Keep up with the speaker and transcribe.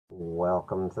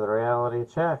Welcome to the Reality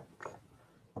Check.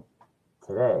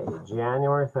 Today,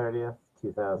 January 30th,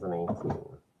 2018.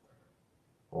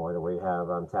 What do we have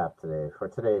on tap today for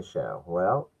today's show?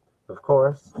 Well, of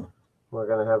course, we're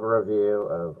going to have a review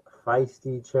of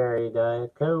Feisty Cherry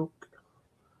Diet Coke.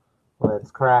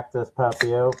 Let's crack this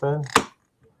puppy open.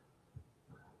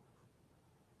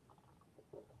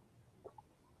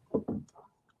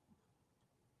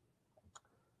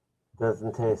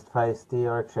 Doesn't taste feisty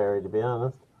or cherry, to be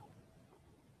honest.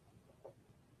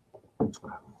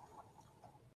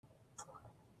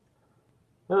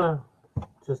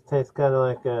 Just tastes kind of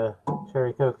like a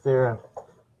Cherry Coke Zero.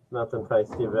 Nothing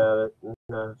feisty about it.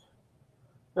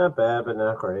 Not bad, but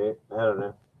not great. I don't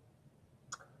know.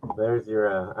 There's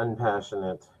your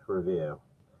unpassionate review.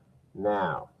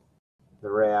 Now,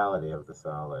 the reality of this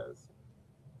all is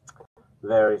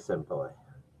very simply.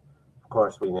 Of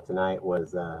course, we knew tonight was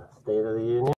State of the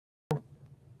Union. So,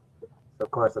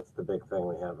 of course, that's the big thing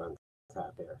we have on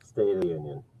tap here. State of the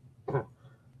Union.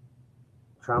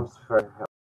 Trump's for,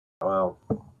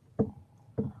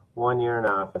 1 year in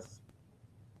office.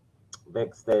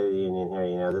 Big State of the Union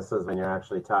here. This is when you're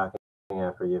actually talking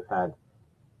after you've had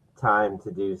time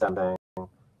to do something.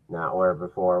 Not where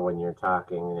before when you're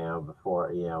talking,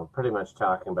 pretty much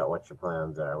talking about what your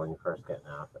plans are when you first get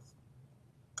in office.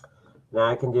 Now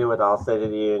I can do with all State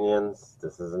of the Unions.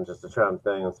 This isn't just a Trump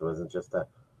thing. This wasn't just a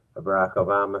Barack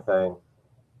Obama thing.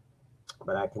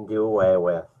 But I can do away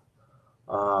with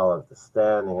all of the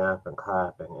standing up and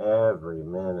clapping every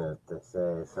minute to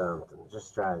say something. It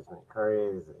just drives me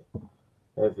crazy.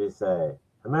 If you say,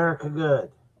 America good,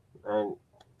 and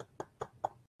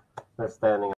they're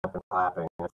standing up and clapping,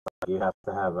 it's like you have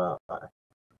to have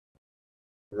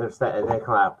they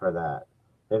clap for that.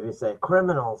 If you say,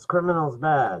 criminals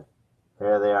bad,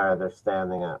 here they are, they're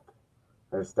standing up.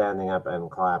 They're standing up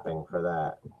and clapping for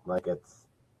that. Like it's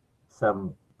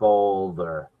some bold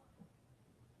or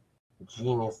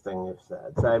genius thing you've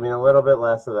said. So, a little bit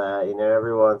less of that.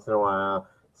 Every once in a while,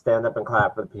 stand up and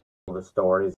clap for the people, the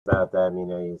stories about them.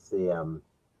 You see a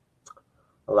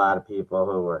lot of people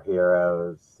who were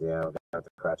heroes, got the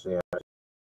crutch,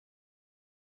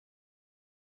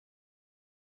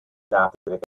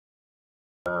 adopted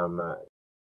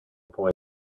point.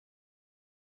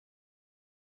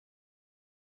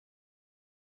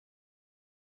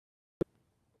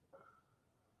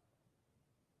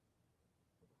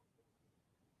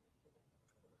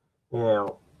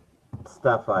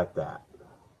 Stuff like that.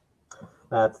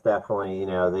 That's definitely,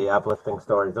 the uplifting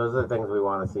stories. Those are the things we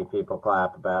want to see people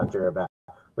clap about, cheer about.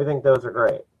 We think those are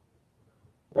great.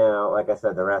 Like I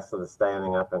said, the rest of the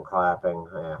standing up and clapping,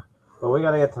 yeah. But we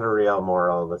got to get to the real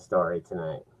moral of the story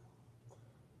tonight.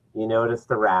 You notice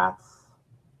the rats,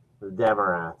 the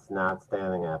Democrats not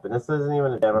standing up. And this isn't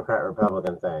even a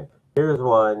Democrat-Republican thing. Here's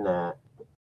one that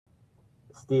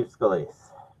Steve Scalise,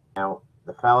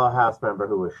 the fellow House member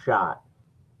who was shot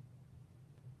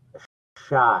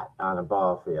on a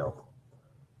ball field,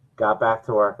 got back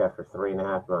to work after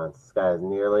 3.5 months. This guy is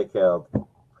nearly killed.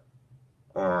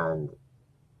 And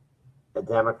the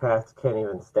Democrats can't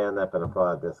even stand up and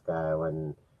applaud this guy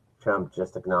when Trump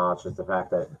just acknowledges the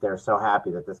fact that they're so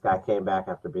happy that this guy came back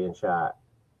after being shot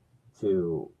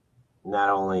to not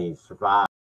only survive,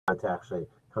 but to actually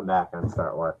come back and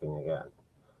start working again.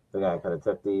 The guy could have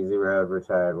took the easy road,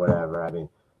 retired, whatever.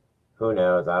 Who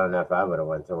knows? I don't know if I would have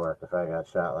went to work if I got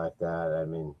shot like that.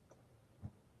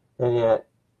 And yet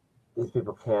these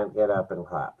people can't get up and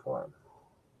clap for him.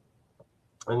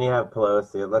 And you have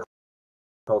Pelosi. It looks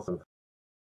wholesome.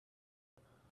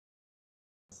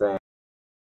 Saying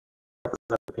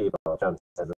people, Trump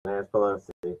says, and there's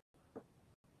Pelosi.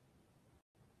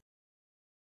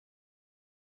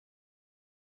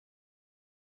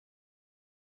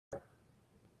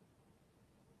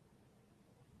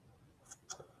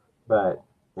 But,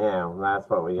 that's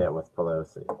what we get with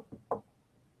Pelosi.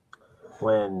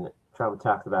 When Trump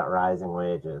talked about rising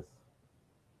wages,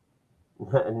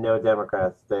 no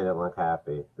Democrats, they didn't look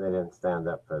happy. They didn't stand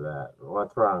up for that.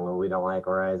 What's wrong? Well, we don't like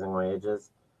rising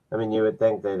wages? You would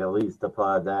think they'd at least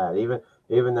applaud that.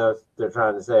 Even though they're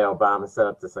trying to say Obama set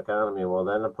up this economy, well,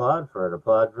 then applaud for it.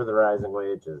 Applaud for the rising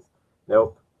wages.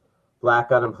 Nope.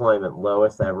 Black unemployment,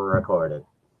 lowest ever recorded.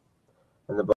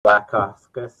 And the Black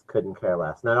Caucus couldn't care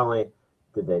less. Not only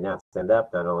did they not stand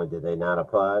up, not only did they not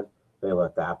applaud, they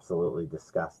looked absolutely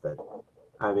disgusted.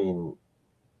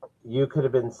 You could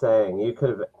have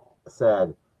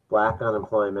said black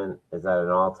unemployment is at an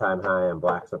all-time high and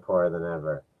blacks are poorer than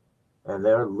ever. And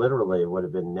there literally would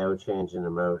have been no change in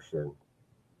emotion.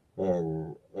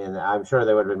 And I'm sure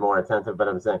they would have been more attentive, but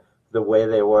I'm saying the way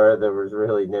they were, there was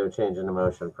really no change in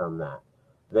emotion from that.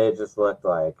 they just looked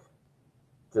like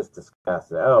just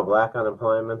disgusted. Oh, black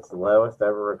unemployment's the lowest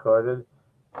ever recorded,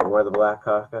 and we're the Black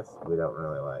Caucus. We don't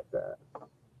really like that.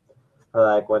 I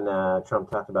like when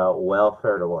Trump talked about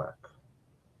welfare to work.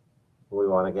 We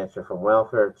want to get you from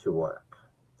welfare to work.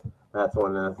 That's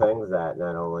one of the things that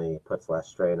not only puts less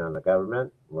strain on the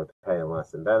government, we're paying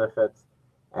less in benefits,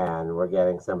 and we're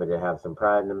getting somebody to have some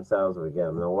pride in themselves. We get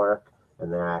them to work,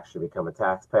 and they actually become a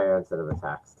taxpayer instead of a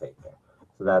tax taker.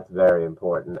 So that's very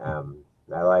important.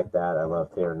 I like that. I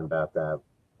loved hearing about that.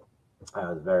 That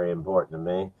was very important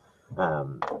to me.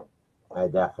 I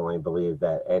definitely believe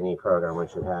that any program we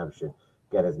should have should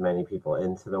get as many people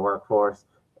into the workforce,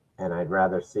 and I'd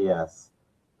rather see us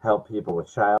help people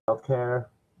with child care.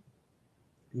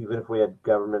 Even if we had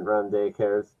government-run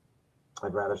daycares,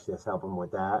 I'd rather see us help them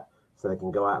with that so they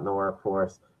can go out in the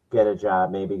workforce, get a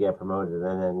job, maybe get promoted,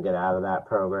 and then get out of that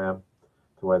program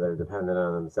to where they're dependent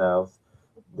on themselves,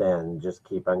 than just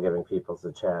keep on giving people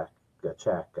a check,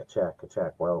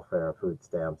 welfare, food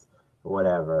stamps,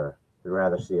 whatever. I'd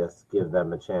rather see us give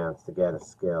them a chance to get a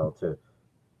skill, to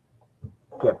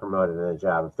get promoted in a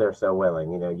job if they're so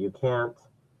willing. You can't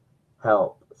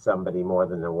help somebody more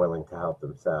than they're willing to help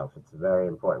themselves. It's a very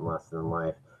important lesson in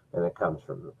life, and it comes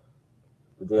from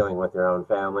dealing with your own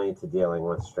family to dealing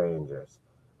with strangers.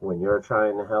 When you're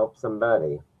trying to help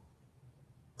somebody,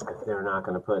 if they're not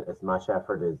going to put as much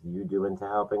effort as you do into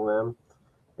helping them,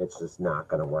 it's just not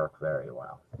going to work very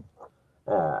well.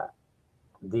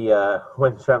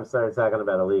 When Trump started talking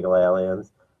about illegal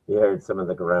aliens, you heard some of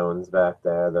the groans back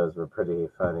there. Those were pretty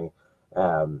funny.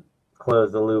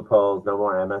 Close the loopholes, no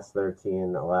more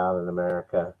MS-13 allowed in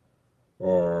America.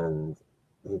 And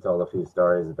he told a few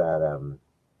stories about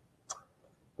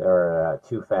there were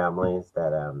two families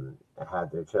that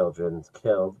had their children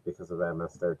killed because of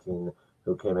MS-13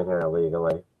 who came in here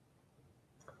illegally.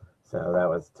 So that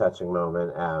was a touching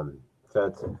moment. So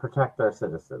to protect our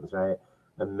citizens, right?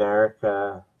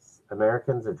 Americans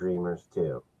are dreamers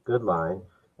too. Good line.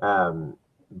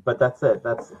 But that's it.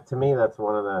 To me, that's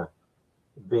one of the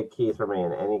big keys for me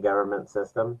in any government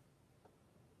system.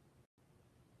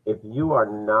 If you are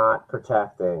not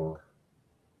protecting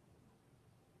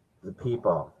the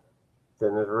people,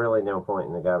 then there's really no point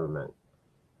in the government.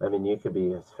 I mean, you could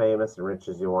be as famous and rich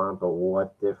as you want, but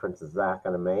what difference is that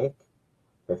going to make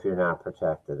if you're not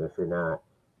protected, if you're not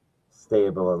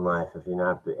stable in life, if you're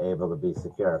not able to be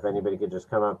secure? If anybody could just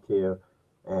come up to you,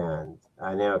 and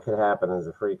I know it could happen as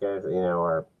a freak,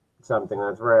 or something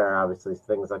that's rare, obviously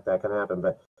things like that can happen,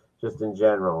 but just in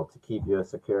general, to keep you as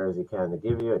secure as you can, to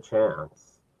give you a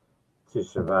chance to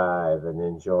survive and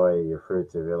enjoy your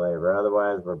fruits of your labor.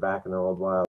 Otherwise, we're back in the old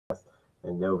Wild West,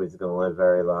 and nobody's going to live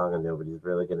very long, and nobody's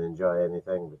really going to enjoy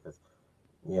anything, because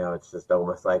it's just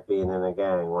almost like being in a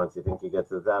gang. Once you think you get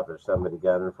to the top, there's somebody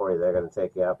gunning for you. They're going to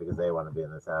take you out because they want to be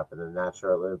in the top, and then not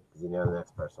short-lived because the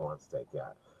next person wants to take you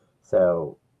out.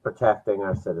 So protecting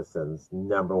our citizens,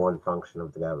 number one function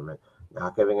of the government.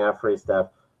 Not giving out free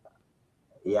stuff.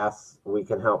 Yes, we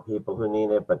can help people who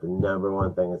need it, but the number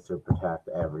one thing is to protect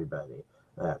everybody.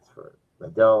 That's for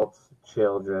adults,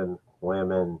 children,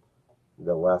 women,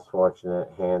 the less fortunate,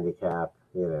 handicapped,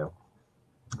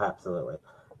 absolutely.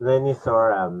 And then you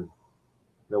saw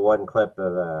the one clip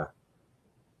of the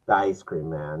ice cream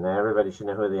man. Now, everybody should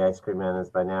know who the ice cream man is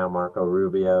by now. Marco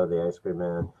Rubio, the ice cream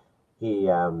man. He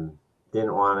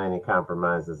didn't want any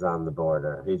compromises on the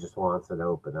border. He just wants it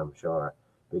open, I'm sure,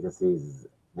 because he's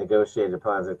negotiated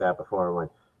plans like that before. And when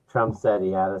Trump said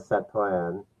he had a set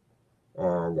plan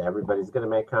and everybody's going to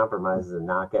make compromises and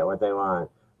not get what they want,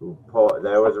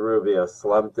 there was Rubio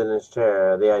slumped in his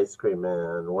chair. The ice cream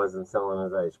man wasn't selling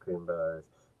his ice cream bars.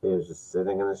 He was just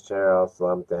sitting in his chair all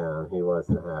slumped down. He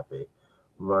wasn't happy.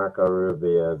 Marco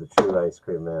Rubio, the true ice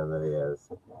cream man that he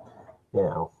is.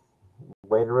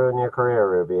 Way to ruin your career,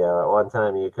 Rubio. At one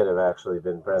time, you could have actually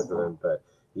been president, but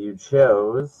you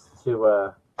chose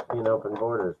to be an open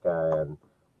borders guy, and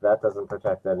that doesn't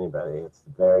protect anybody. It's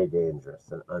very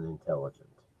dangerous and unintelligent.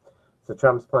 So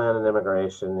Trump's plan on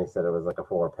immigration, he said it was like a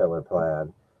 4-pillar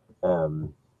plan.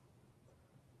 And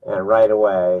right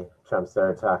away, Trump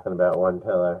started talking about one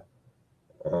pillar,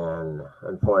 and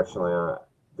unfortunately,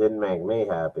 didn't make me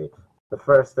happy. The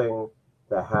first thing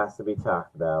that has to be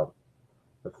talked about,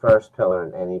 the first pillar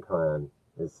in any plan,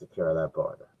 is secure that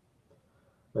border.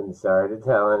 And sorry to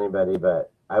tell anybody,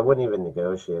 but I wouldn't even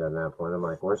negotiate on that point. I'm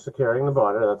like, we're securing the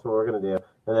border, that's what we're going to do,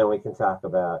 and then we can talk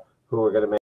about who we're going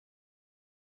to make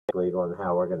legal and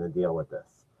how we're going to deal with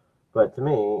this. But to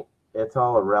me, it's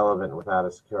all irrelevant without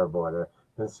a secure border.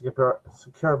 And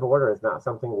secure border is not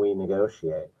something we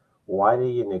negotiate. Why do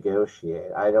you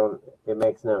negotiate? It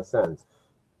makes no sense.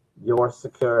 Your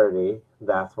security,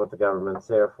 That's what the government's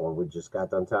there for. We just got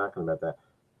done talking about that.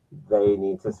 They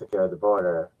need to secure the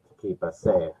border to keep us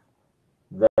safe.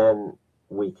 Then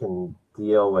we can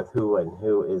deal with who and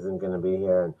who isn't going to be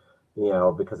here. And,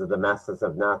 because of the messes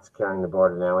of not securing the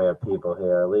border, now we have people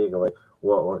here illegally.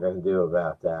 What we're going to do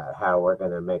about that, how we're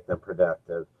going to make them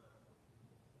productive,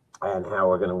 and how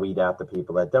we're going to weed out the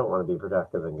people that don't want to be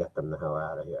productive and get them the hell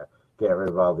out of here. Get rid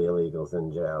of all the illegals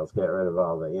in jails. Get rid of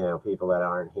all the, people that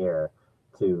aren't here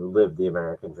to live the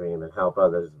American dream and help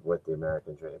others with the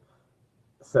American dream.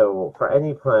 So for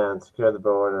any plan, secure the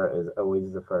border is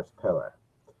always the first pillar.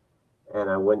 And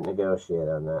I wouldn't negotiate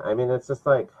on that. I mean, it's just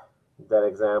like that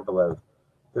example of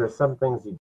there's some things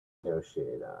you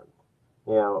negotiate on.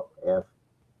 If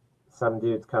some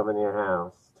dude's coming to your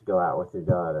house to go out with your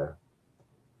daughter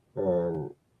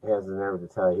and he has the nerve to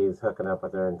tell you he's hooking up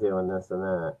with her and doing this and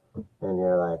that, and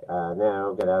you're like,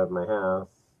 no, get out of my house.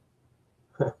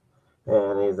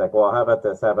 And he's like, well, how about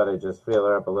this? How about I just feel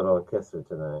her up a little and kiss her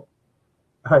tonight?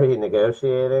 Are you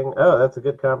negotiating? Oh, that's a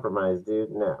good compromise, dude.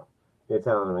 No. You're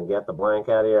telling him to get the blank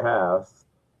out of your house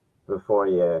before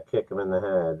you kick him in the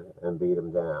head and beat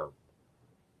him down.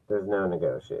 There's no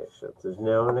negotiations. There's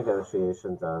no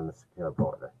negotiations on the secure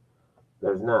border.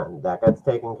 There's none. That gets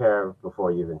taken care of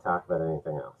before you even talk about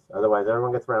anything else. Otherwise,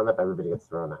 everyone gets rounded up, everybody gets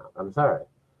thrown out. I'm sorry.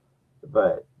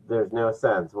 But there's no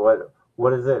sense.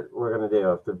 What is it we're going to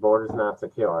do if the border's not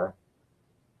secure?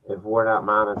 If we're not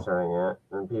monitoring it,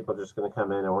 then people are just going to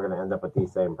come in and we're going to end up with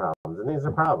these same problems. And these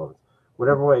are problems.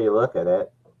 Whatever way you look at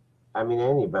it, I mean,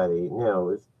 anybody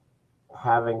knows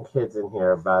having kids in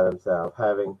here by themselves,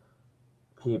 having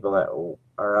people that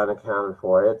are unaccounted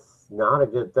for, it's not a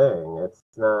good thing. It's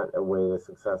not a way to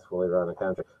successfully run a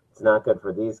country. It's not good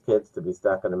for these kids to be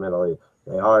stuck in the middle.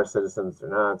 They are citizens, they're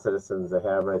not citizens, they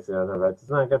have rights, they don't have rights.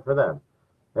 It's not good for them.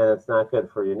 And it's not good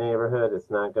for your neighborhood. It's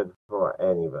not good for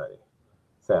anybody.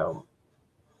 So,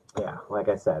 yeah, like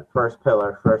I said, first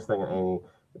pillar, first thing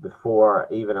before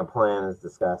even a plan is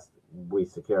discussed, we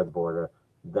secure the border.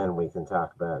 Then we can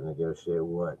talk about and negotiate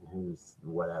what, who's,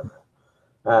 whatever.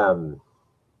 And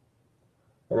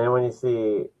then when you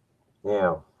see,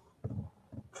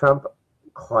 Trump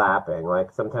clapping,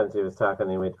 like sometimes he was talking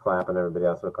and he'd clap and everybody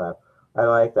else would clap. I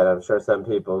like that. I'm sure some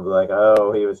people would be like,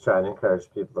 oh, he was trying to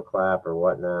encourage people to clap or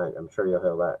whatnot. I'm sure you'll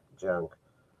hear that junk.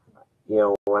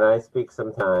 When I speak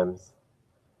sometimes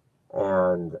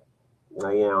and,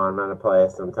 I'm in a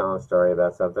place, I'm telling a story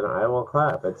about something, I will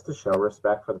clap. It's to show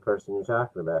respect for the person you're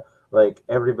talking about. Like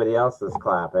everybody else is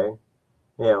clapping,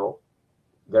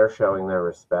 they're showing their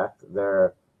respect.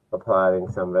 They're applauding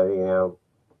somebody,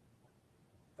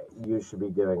 you should be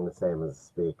doing the same as a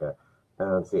speaker. I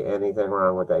don't see anything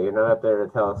wrong with that. You're not up there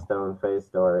to tell a stone-faced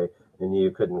story and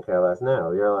you couldn't care less.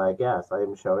 No, you're like, yes, I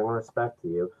am showing respect to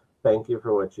you. Thank you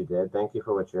for what you did. Thank you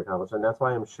for what you accomplished. And that's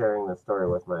why I'm sharing this story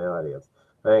with my audience.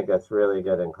 I think that's really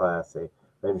good and classy.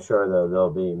 I'm sure, though,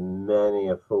 there'll be many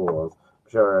a fools.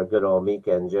 I'm sure a good old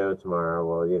Weekend Joe tomorrow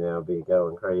will, be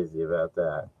going crazy about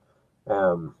that.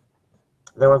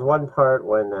 There was one part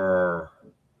when,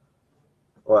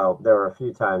 well, there were a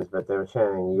few times, but they were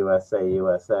chanting USA,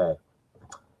 USA.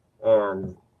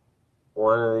 And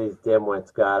one of these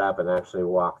dimwits got up and actually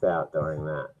walked out during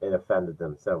that. It offended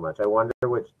them so much. I wonder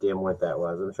which dimwit that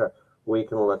was. I'm sure we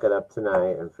can look it up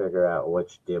tonight and figure out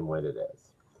which dimwit it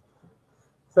is.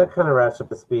 So that kind of wraps up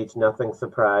the speech. Nothing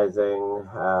surprising.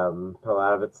 A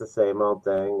lot of it's the same old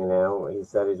thing. He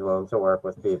said he's willing to work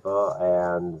with people.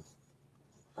 And,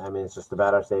 I mean, it's just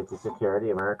about our safety,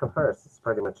 security, America first. It's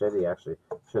pretty much it. He actually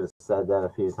should have said that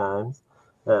a few times.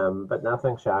 But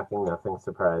nothing shocking, nothing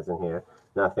surprising here.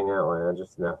 Nothing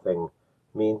outlandish, nothing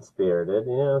mean-spirited.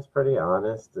 It's pretty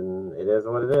honest, and it is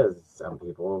what it is. Some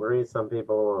people will agree, some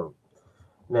people won't.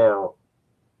 Now,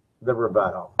 the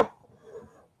rebuttal.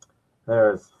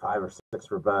 There's 5 or 6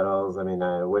 rebuttals. I mean,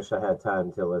 I wish I had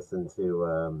time to listen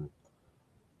to,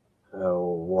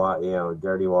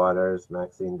 Dirty Waters,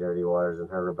 Maxine Dirty Waters, and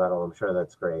her rebuttal. I'm sure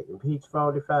that's great. Impeach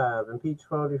 45, impeach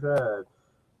 45.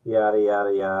 Yada,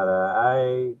 yada, yada.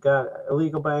 I got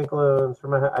illegal bank loans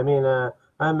for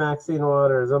I'm Maxine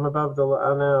Waters. I'm above the law.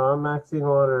 Oh, no, I'm Maxine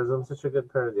Waters. I'm such a good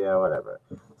person. Yeah, whatever.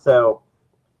 So,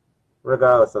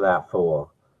 regardless of that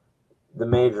fool, the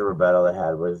major rebuttal they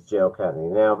had was Joe Kennedy.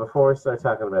 Now, before we start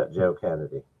talking about Joe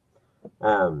Kennedy,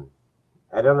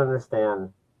 I don't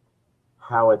understand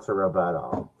how it's a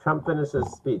rebuttal. Trump finishes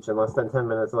his speech, and less than 10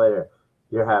 minutes later,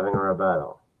 you're having a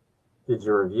rebuttal. Did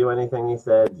you review anything he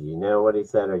said? Do you know what he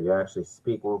said? Are you actually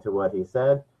speaking to what he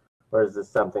said? Or is this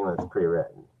something that's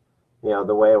pre-written?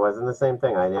 The way it wasn't the same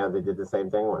thing. I know they did the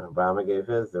same thing when Obama gave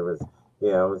his. There was,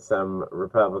 some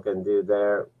Republican dude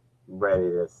there ready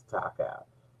to talk out.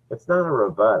 It's not a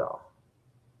rebuttal.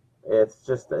 It's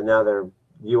just another,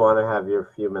 you want to have your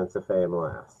few minutes of fame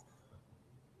last.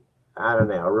 I don't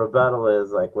know. A rebuttal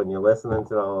is like when you're listening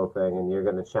to the whole thing and you're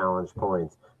going to challenge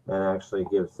points and actually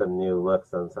give some new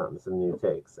looks on something, some new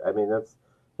takes. I mean,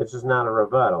 it's just not a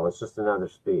rebuttal. It's just another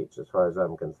speech as far as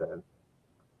I'm concerned.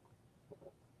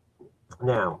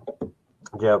 Now,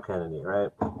 Joe Kennedy,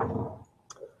 right?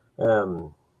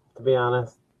 To be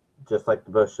honest, just like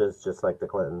the Bushes, just like the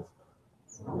Clintons,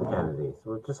 the Kennedys,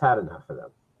 we've just had enough of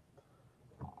them.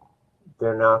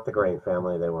 They're not the great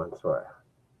family they once were.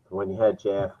 When you had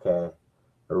JFK,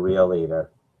 a real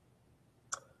leader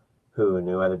who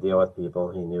knew how to deal with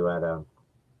people, he knew how to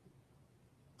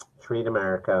treat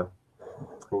America,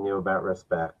 he knew about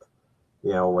respect,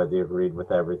 whether you agreed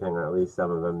with everything or at least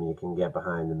some of them, you can get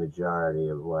behind the majority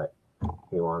of what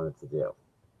he wanted to do.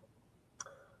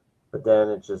 But then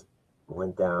it just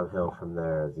went downhill from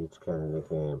there as each Kennedy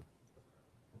came.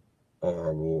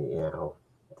 And,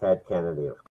 Ted Kennedy,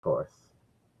 of course,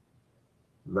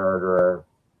 murderer,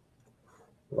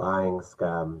 lying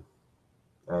scum.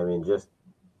 I mean, just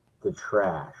the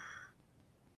trash.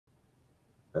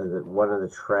 One of the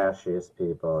trashiest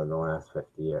people in the last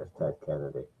 50 years, Ted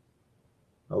Kennedy.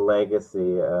 A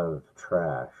legacy of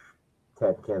trash.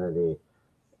 Ted Kennedy,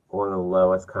 one of the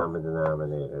lowest common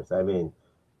denominators. I mean,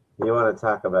 you want to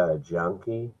talk about a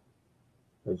junkie?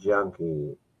 A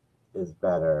junkie is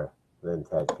better than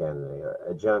Ted Kennedy.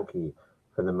 A junkie,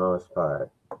 for the most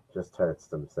part, just hurts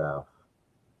themselves.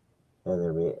 And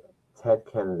I mean, Ted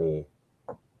Kennedy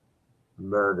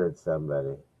murdered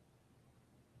somebody.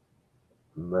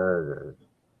 Murdered.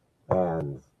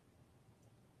 And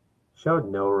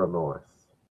showed no remorse.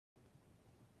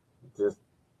 Just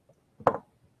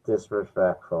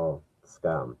disrespectful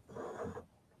scum.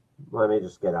 Let me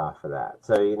just get off of that.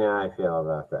 So you know how I feel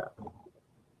about that.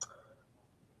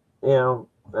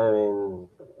 I mean,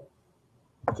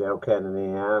 Joe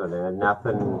Kennedy, I don't know,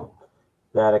 nothing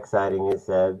that exciting, he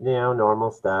said.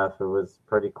 Normal stuff. It was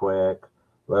pretty quick,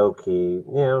 low key,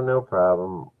 no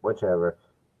problem, whichever.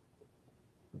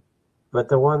 But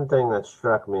the one thing that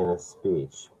struck me in his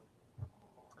speech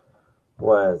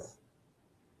was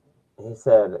he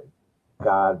said,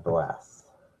 God bless,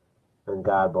 and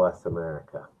God bless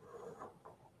America.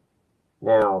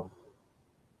 Now,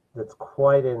 that's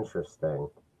quite interesting.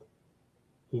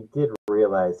 He did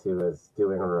realize he was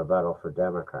doing a rebuttal for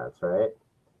Democrats, right?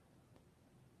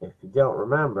 If you don't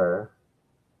remember,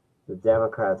 the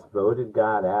Democrats voted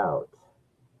God out,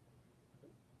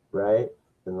 right?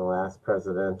 In the last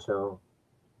presidential,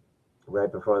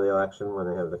 right before the election when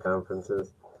they have the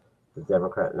conferences, the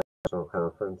Democrat National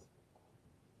Conference.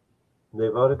 They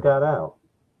voted God out.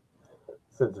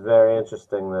 So it's very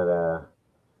interesting that,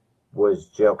 was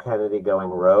Joe Kennedy going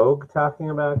rogue talking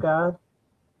about God?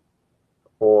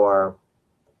 Or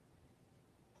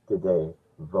did they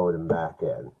vote him back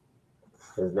in?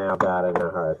 Is now God in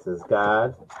their hearts? Is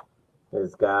God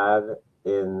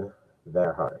in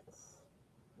their hearts?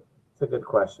 It's a good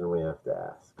question we have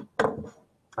to ask.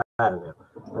 I don't know.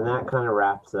 And that kind of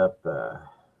wraps up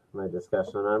my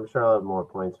discussion. And I'm sure I'll have more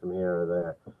points from here or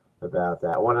there about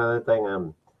that. One other thing,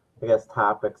 I guess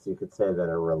topics you could say that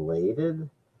are related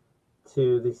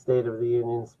to the State of the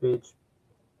Union speech.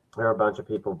 There are a bunch of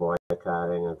people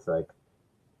boycotting. It's like,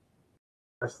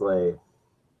 firstly,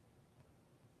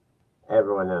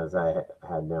 everyone knows I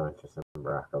had no interest in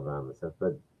Barack Obama stuff,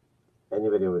 but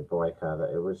anybody would boycott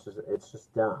it. It's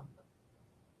just dumb.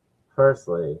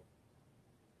 Firstly,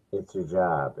 it's your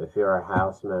job. If you're a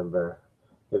House member,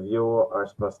 if you are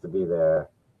supposed to be there,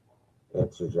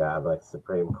 it's your job. Like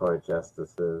Supreme Court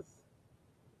justices,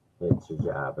 it's your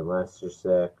job. Unless you're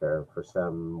sick or for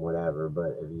some whatever,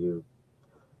 but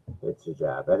it's your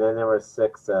job. And then there were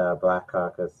 6 Black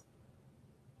Caucus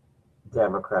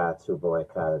Democrats who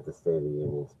boycotted the State of the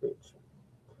Union speech.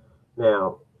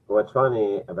 Now, what's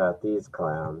funny about these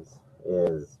clowns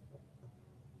is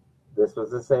this was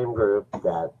the same group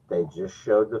that they just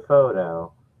showed the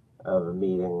photo of a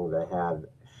meeting they had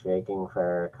shaking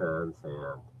Farrakhan's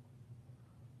hand.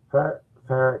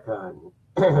 Farrakhan,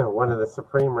 one of the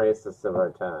supreme racists of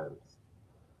our times.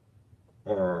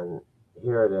 And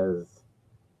here it is,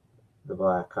 the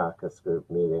Black Caucus group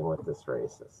meeting with this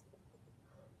racist.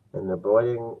 And they're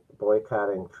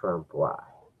boycotting Trump. Why?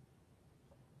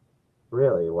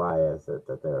 Really, why is it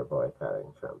that they're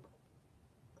boycotting Trump?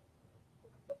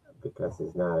 Because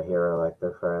he's not a hero like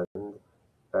their friend,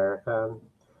 Farrakhan?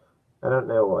 I don't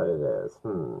know what it is.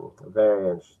 Very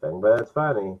interesting. But it's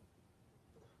funny.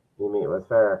 You meet with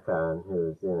Farrakhan,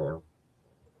 who's,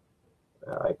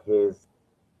 like he's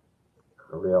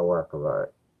a real work of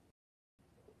art.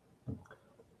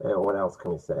 What else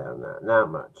can we say on that? Not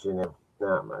much,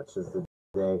 not much. As the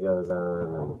day goes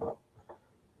on, and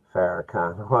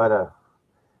Farrakhan, what a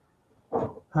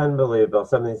unbelievable.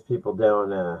 Some of these people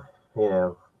don't,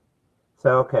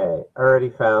 So, okay, already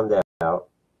found out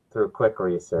through quick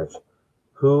research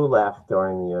who left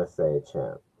during the USA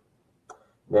Champ.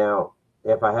 Now,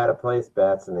 if I had to place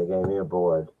bets and they gave me a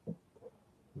board,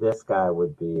 this guy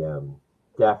would be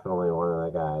definitely one of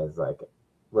the guys, like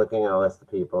looking at a list of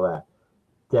people that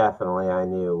definitely I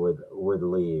knew would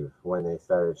leave when they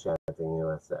started chanting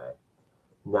USA.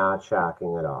 Not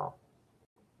shocking at all.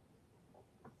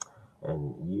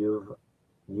 And you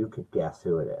could guess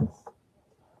who it is.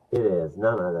 It is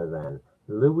none other than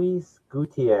Luis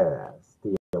Gutierrez,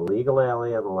 the illegal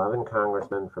alien loving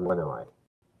congressman from Illinois.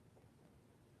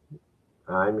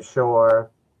 I'm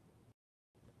sure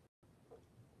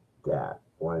that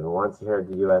once he heard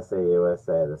the USA,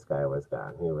 this guy was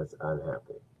gone. He was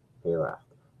unhappy. He left.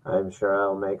 I'm sure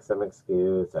he'll make some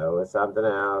excuse. Oh, it was something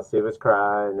else. He was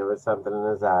crying. There was something in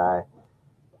his eye.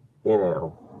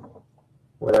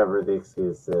 Whatever the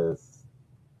excuse is.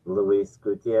 Luis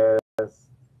Gutierrez,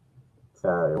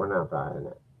 sorry, we're not buying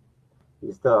it.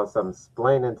 You still have some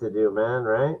explaining to do, man,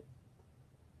 right?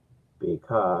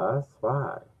 Because,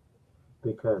 why?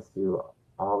 Because you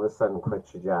all of a sudden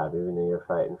quit your job, even though you're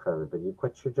fighting for everybody. You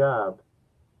quit your job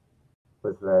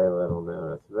with very little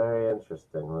notice. Very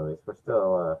interesting, Luis. We're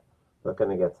still looking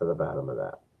to get to the bottom of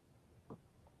that.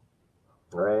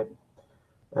 Right?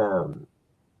 A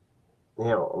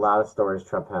lot of stories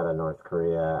Trump had in North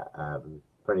Korea.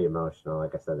 Pretty emotional.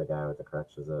 Like I said, the guy with the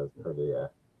crutches was pretty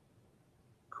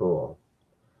cool.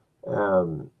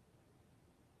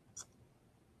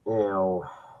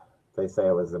 They say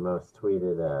it was the most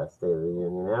tweeted State of the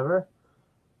Union ever.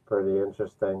 Pretty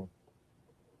interesting.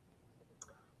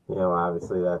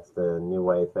 Obviously that's the new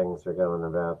way things are going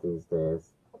about these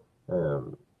days.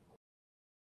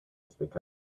 Because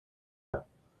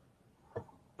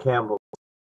Campbell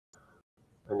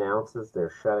announces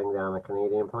they're shutting down the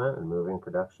Canadian plant and moving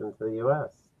production to the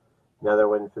U.S. Another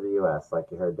win for the U.S., like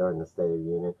you heard during the State of the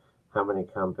Union. How many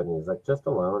companies, like just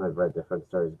alone, I've read different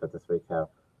stories about this week, how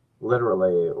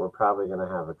literally we're probably going to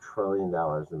have $1 trillion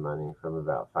in money from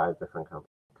about 5 different companies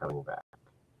coming back.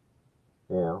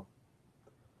 And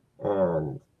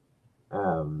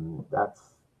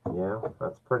that's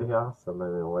pretty awesome. I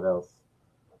mean, what else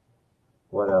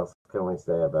can we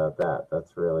say about that?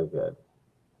 That's really good.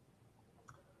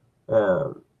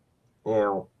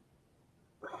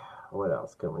 What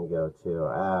else can we go to?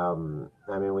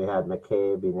 We had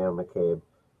McCabe. McCabe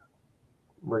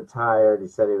retired. He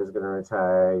said he was going to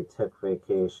retire. He took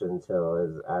vacation till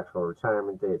his actual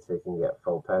retirement date so he can get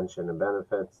full pension and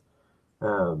benefits.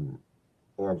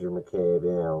 Andrew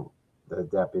McCabe, the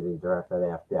deputy director of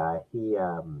the FBI,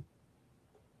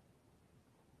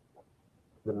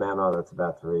 the memo that's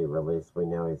about to be released, we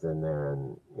know he's in there,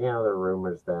 and there are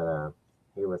rumors that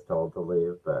he was told to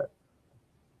leave, but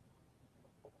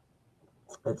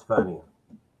it's funny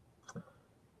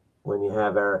when you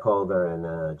have Eric Holder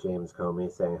and James Comey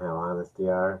saying how honest you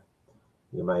are.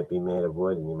 You might be made of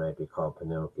wood and you might be called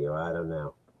Pinocchio. I don't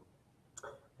know.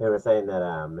 They were saying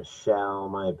that Michelle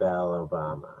Mybelle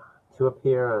Obama to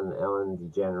appear on Ellen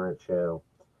DeGeneres show,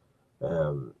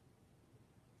 and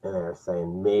they were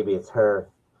saying maybe it's her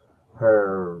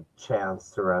chance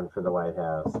to run for the White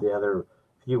House. The other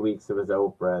few weeks it was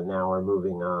Oprah. Now we're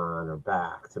moving on or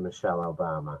back to Michelle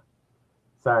Obama.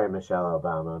 Sorry, Michelle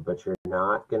Obama, but you're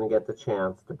not going to get the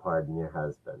chance to pardon your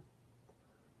husband.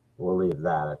 We'll leave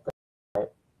that at that.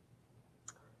 Right?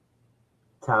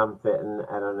 Tom Fitton,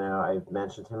 I don't know. I've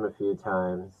mentioned him a few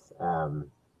times.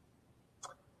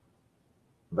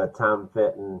 But Tom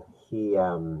Fitton, he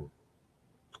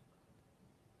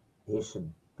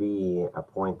should be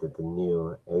appointed the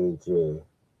new AG.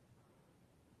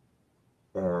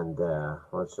 And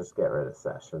let's just get rid of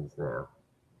Sessions now.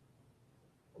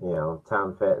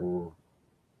 Tom Fitton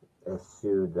has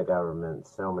sued the government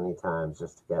so many times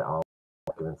just to get all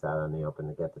documents out in the open,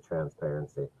 to get the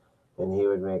transparency. And he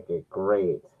would make a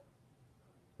great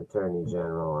attorney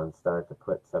general and start to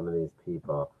put some of these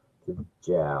people to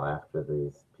jail after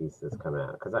these pieces come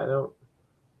out. Because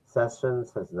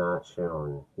Sessions has not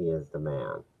shown he is the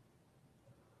man.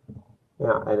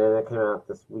 And then it came out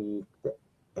this week that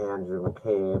Andrew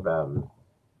McCabe,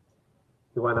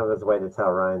 he went out of his way to tell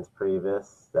Reince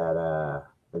Priebus that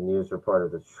the news report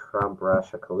of the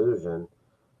Trump-Russia collusion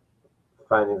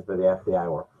findings by the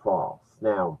FBI were false.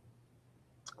 Now,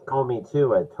 Comey,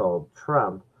 too, had told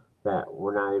Trump that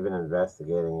we're not even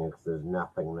investigating it because there's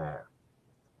nothing there.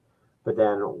 But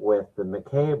then with the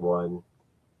McCabe one,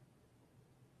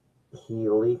 he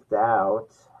leaked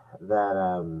out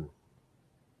that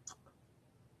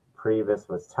Priebus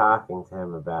was talking to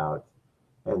him about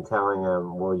and telling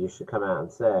him, well, you should come out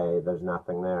and say there's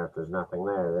nothing there. If there's nothing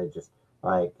there, they just,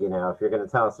 like, you know, if you're going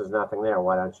to tell us there's nothing there,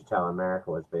 why don't you tell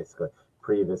America? Was basically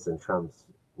Priebus and Trump's,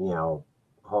 you know,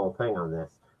 whole thing on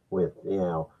this, with, you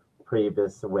know,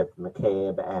 Priebus with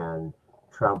McCabe and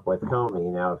Trump with Comey.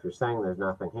 You know, if you're saying there's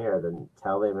nothing here, then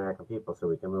tell the American people so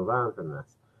we can move on from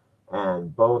this.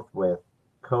 And both with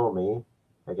Comey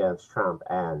against Trump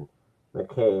and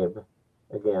McCabe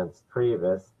against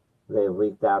Priebus, they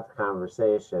leaked out the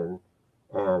conversation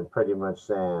and pretty much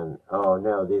saying, oh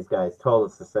no, these guys told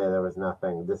us to say there was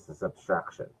nothing, this is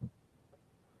obstruction.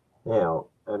 You know,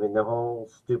 I mean, the whole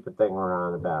stupid thing we're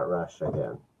on about Russia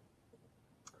again.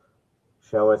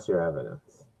 Show us your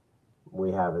evidence.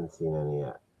 We haven't seen any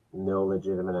yet. No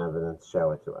legitimate evidence,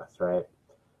 show it to us, right?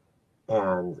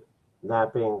 And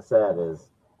that being said, is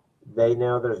they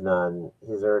know there's none.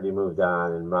 He's already moved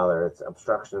on, and Mueller, it's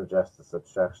obstruction of justice,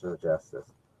 obstruction of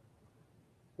justice.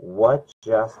 What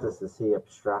justice is he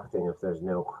obstructing if there's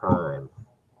no crime?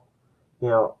 You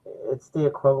know, it's the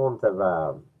equivalent of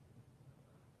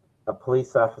a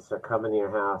police officer coming to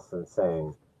your house and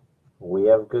saying, we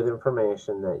have good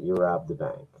information that you robbed the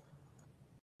bank.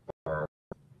 And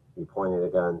you pointed a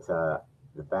gun to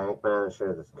the bank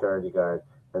manager, the security guard,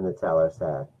 and the teller's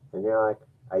head. And you're like,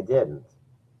 I didn't.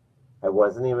 I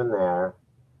wasn't even there.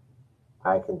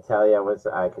 I can tell you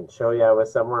I can show you I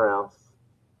was somewhere else.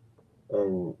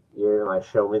 And you're like,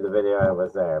 show me the video I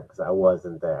was there, because I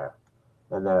wasn't there.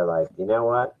 And they're like, you know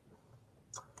what?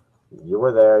 You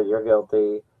were there, you're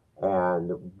guilty,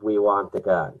 and we want the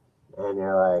gun. And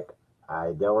you're like,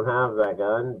 I don't have that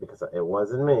gun because it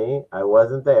wasn't me. I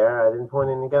wasn't there. I didn't point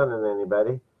any gun at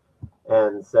anybody.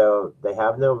 And so they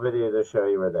have no video to show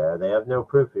you were there. They have no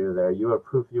proof you were there. You have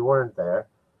proof you weren't there.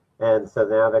 And so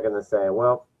now they're going to say,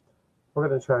 well, we're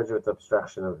going to charge you with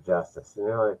obstruction of justice. And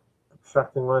you're like,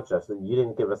 obstructing what justice? You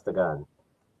didn't give us the gun.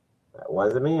 That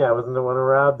wasn't me. I wasn't the one who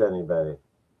robbed anybody.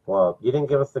 Well, you didn't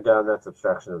give us the gun. That's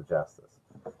obstruction of justice.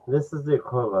 This is the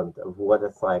equivalent of what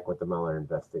it's like with the Mueller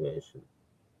investigation.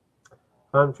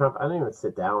 If I'm Trump, I don't even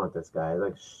sit down with this guy.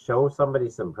 Like, show somebody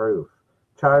some proof.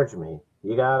 Charge me.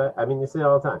 You got it? I mean, you see it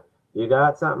all the time. You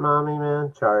got something on me,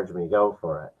 man? Charge me. Go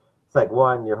for it. It's like,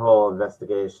 one, your whole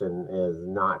investigation is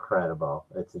not credible.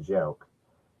 It's a joke.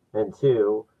 And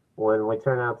two, when we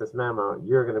turn out this memo,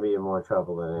 you're going to be in more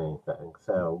trouble than anything.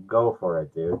 So go for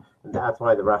it, dude. And that's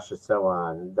why the rush is so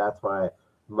on. That's why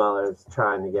Mueller's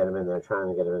trying to get him in there,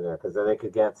 because then they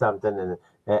could get something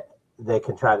and they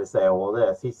can try to say, oh, well,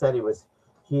 this. He said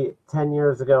 10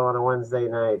 years ago on a Wednesday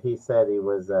night, he said he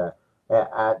was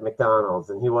at McDonald's,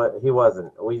 and he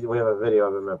wasn't. We have a video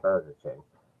of him at Burger King.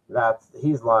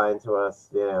 He's lying to us.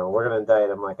 You know, we're going to indict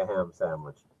him like a ham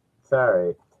sandwich.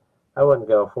 Sorry. I wouldn't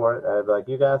go for it. I'd be like,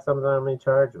 you got something on me?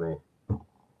 Charge me.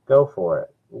 Go for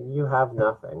it. You have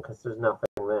nothing, because there's nothing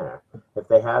there. If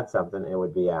they had something, it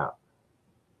would be out.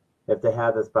 If they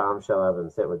had this bombshell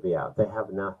evidence, it would be out. They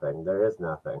have nothing. There is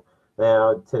nothing.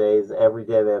 Now, every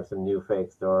day they have some new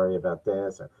fake story about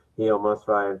this, or he almost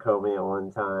fired Comey at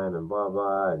one time, and blah,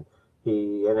 blah, and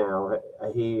he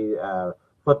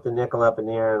flipped a nickel up in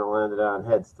the air and it landed on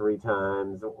heads 3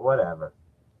 times, whatever.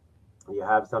 You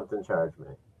have something, charge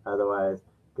me. Otherwise,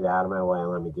 get out of my way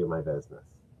and let me do my business.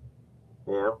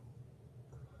 You know?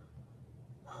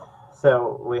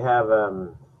 So we have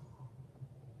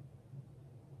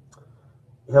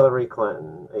Hillary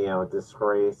Clinton, you know,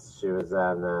 disgrace. She was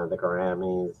on the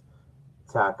Grammys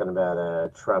talking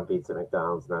about Trump eats at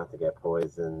McDonald's not to get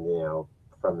poisoned, you know,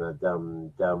 from the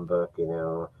dumb book, you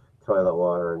know, Toilet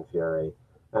Water and Fury.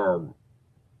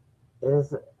 It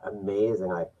is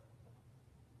amazing. I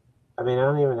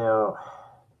don't even know.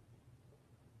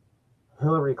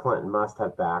 Hillary Clinton must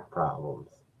have back problems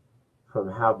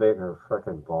from how big her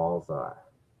frickin' balls are.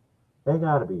 They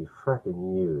gotta be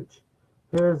frickin' huge.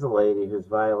 Here's a lady who's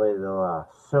violated the law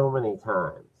so many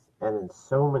times and in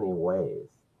so many ways,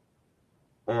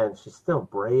 and she's still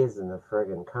brazen to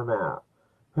friggin' come out.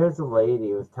 Here's a lady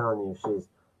who's telling you she's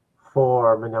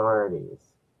for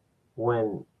minorities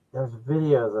when there's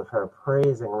videos of her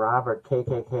praising Robert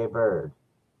KKK Byrd,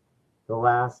 the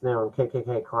last known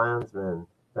KKK Klansman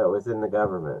that was in the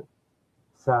government,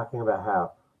 talking about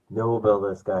how noble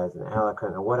this guy is and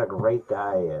eloquent and what a great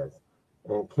guy he is,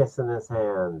 and kissing his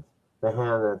hand, the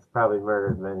hand that's probably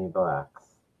murdered many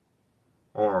blacks,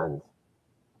 and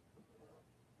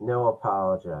no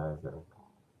apologizing,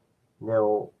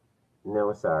 no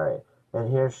sorry. And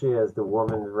here she is, the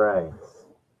woman's rights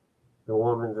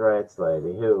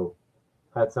lady, who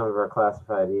had some of her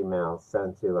classified emails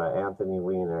sent to Anthony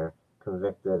Weiner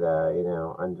convicted,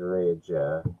 underage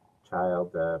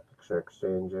child picture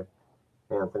exchanger,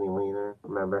 Anthony Weiner.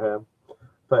 Remember him?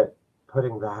 But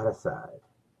putting that aside,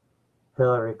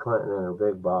 Hillary Clinton and her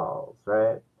big balls,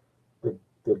 right?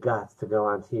 The guts to go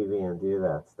on TV and do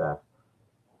that stuff.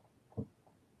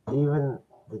 Even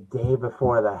the day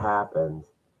before that happened,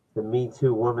 the Me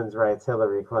Too women's rights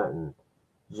Hillary Clinton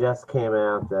just came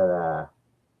out that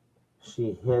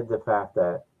she hid the fact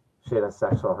that she had a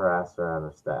sexual harasser on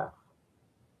her staff.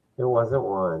 It wasn't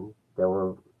one. There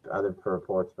were other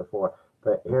reports before.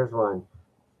 But here's one.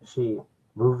 She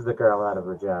moved the girl out of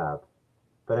her job.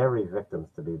 But every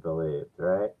victim's to be believed,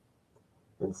 right?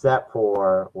 Except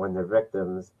for when they're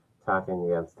victims talking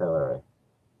against Hillary.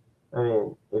 I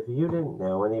mean, if you didn't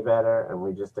know any better and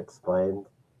we just explained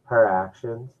her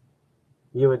actions,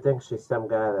 you would think she's some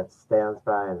guy that stands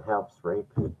by and helps rape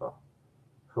people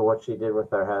for what she did with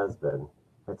her husband,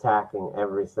 attacking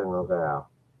every single girl.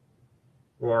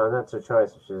 And that's her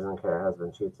choice. If she doesn't care her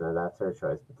husband cheats on her, that's her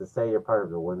choice. But to say you're part of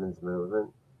the women's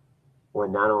movement,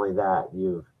 when not only that,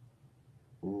 you've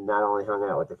not only hung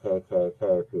out with the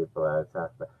KKK people I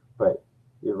talked about, but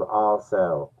you've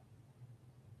also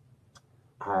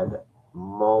had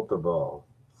multiple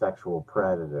sexual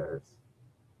predators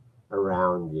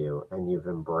around you, and you've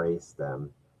embraced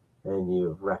them, and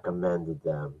you've recommended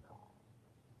them.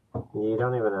 You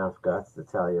don't even have guts to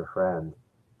tell your friend,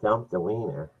 dump the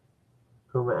wiener.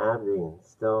 Huma Abedin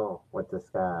still with this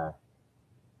guy.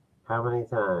 How many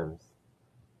times?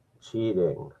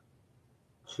 Cheating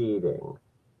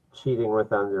with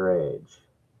underage,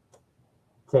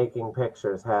 taking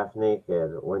pictures half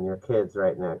naked when your kid's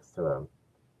right next to him.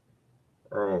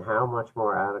 I mean, how much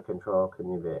more out of control can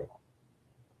you be?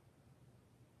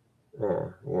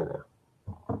 Yeah,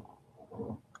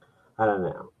 I don't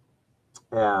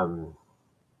know.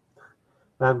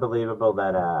 Unbelievable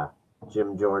that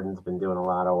Jim Jordan's been doing a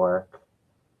lot of work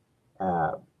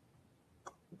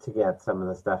to get some of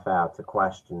the stuff out, to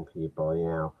question people,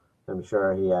 I'm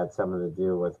sure he had something to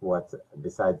do with what's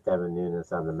besides Devin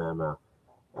Nunes on the memo.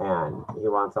 And he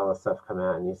wants all this stuff to come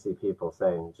out, and you see people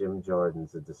saying Jim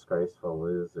Jordan's a disgraceful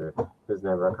loser who's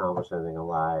never accomplished anything, a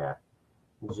liar.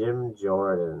 Jim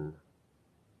Jordan,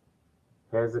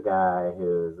 here's a guy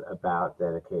who's about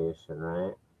dedication,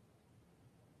 right?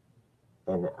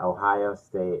 An Ohio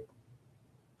State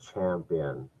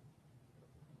champion,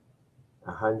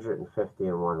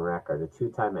 150-1 record, a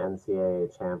two-time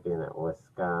NCAA champion at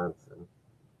Wisconsin,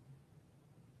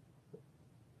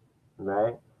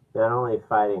 right? Not only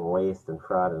fighting waste and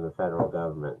fraud in the federal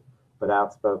government, but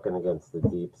outspoken against the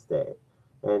deep state.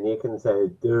 And you can say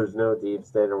there's no deep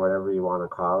state or whatever you want to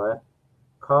call it.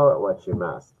 Call it what you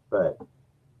must, but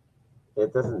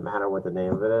it doesn't matter what the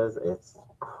name of it is. It's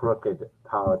crooked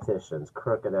politicians,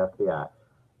 crooked FBI,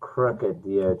 crooked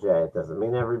DOJ. It doesn't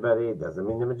mean everybody. It doesn't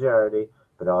mean the majority.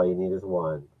 But all you need is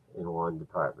one in one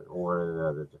department, one in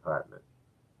another department.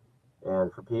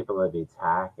 And for people to be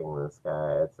attacking this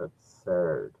guy, it's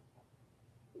absurd.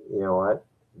 You know what?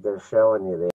 They're showing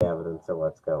you the evidence of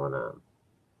what's going on.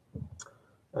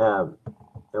 And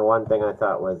one thing I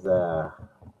thought was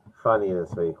funny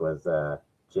this week was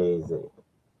Jay-Z.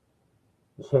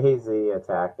 Jay-Z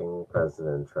attacking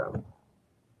President Trump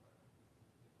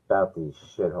about the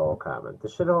shithole comment. The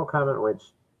shithole comment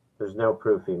which there's no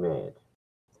proof he made.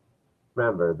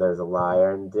 Remember, there's a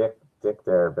liar in Dick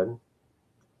Durbin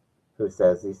who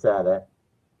says he said it.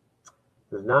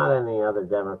 There's not any other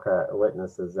Democrat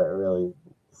witnesses that really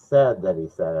said that he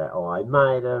said it. Oh, I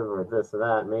might have, or this or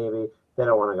that, maybe. They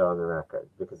don't want to go on the record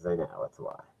because they know it's a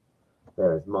lie.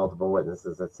 There's multiple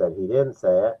witnesses that said he didn't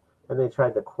say it, and they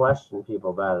tried to question people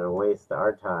about it and waste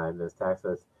our time as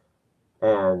taxpayers.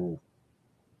 And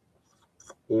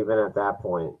even at that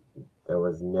point, there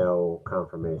was no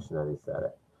confirmation that he said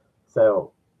it.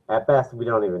 So, at best, we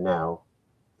don't even know.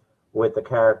 With the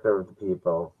character of the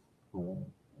people,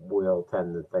 we'll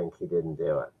tend to think he didn't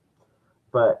do it.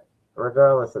 But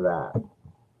regardless of that,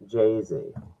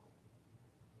 Jay-Z,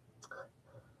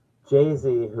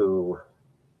 who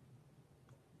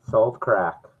sold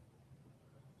crack,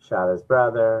 shot his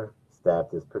brother,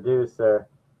 stabbed his producer,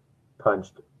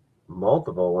 punched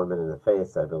multiple women in the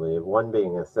face, I believe, one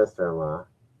being his sister-in-law,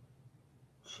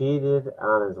 cheated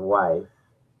on his wife,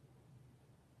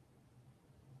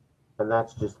 and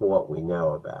that's just what we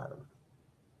know about him.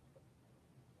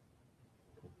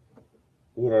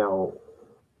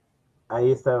 I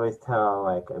used to always tell,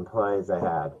 employees I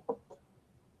had,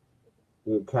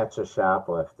 you'd catch a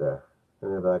shoplifter,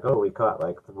 and they'd be like, oh, we caught,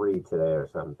 3 today or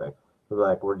something. They'd be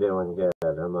like, we're doing good.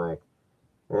 I'm like,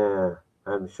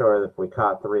 I'm sure if we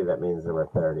caught 3, that means there were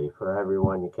 30. For every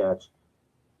one you catch,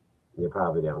 you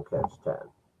probably don't catch 10.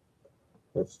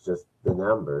 It's just the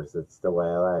numbers. It's the way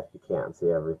of life. You can't see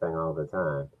everything all the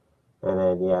time. And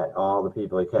then yet all the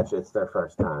people who catch it's their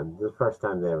first time. The first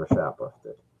time they ever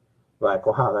shoplifted. Like,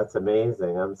 wow, that's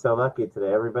amazing. I'm so lucky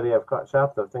today. Everybody I've caught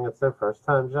shoplifting, it's their first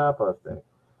time shoplifting.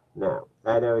 Now,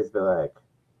 I'd always be like,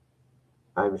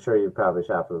 I'm sure you've probably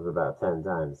shoplifted about 10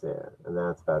 times here. And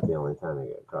that's about the only time you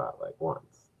get caught, like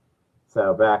once.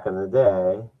 So back in the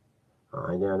day,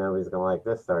 I know nobody's going to like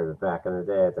this story, but back in the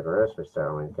day at the grocery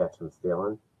store, when we'd catch them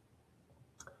stealing,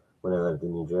 when I lived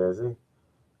in New Jersey,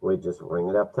 we'd just ring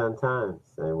it up 10 times.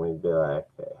 And we'd be like,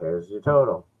 here's your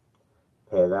total.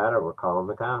 Pay that or we're calling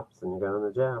the cops and you're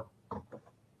going to jail.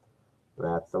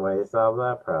 That's the way you solve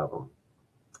that problem.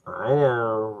 I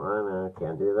know.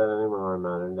 Can't do that anymore in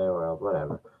modern day world,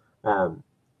 whatever.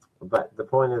 But the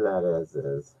point of that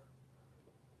is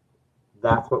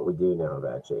that's what we do know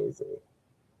about Jay-Z.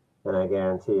 And I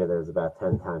guarantee you there's about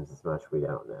 10 times as much we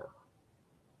don't know.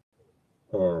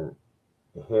 And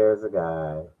here's a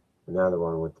guy, another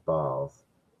one with the balls,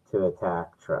 to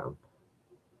attack Trump.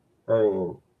 I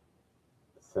mean,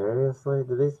 seriously?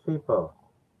 Do these people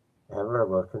ever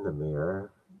look in the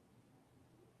mirror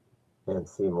and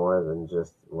see more than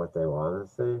just what they want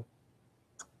to see?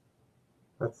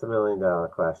 That's the $1 million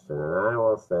question. And I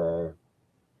will say,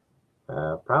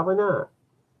 probably not.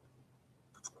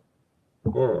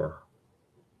 Yeah,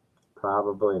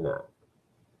 probably not.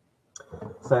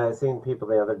 So I seen people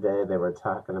the other day, they were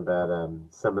talking about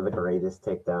some of the greatest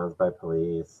takedowns by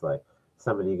police, like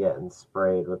somebody getting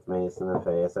sprayed with mace in the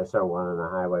face. I saw one on the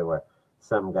highway where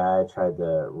some guy tried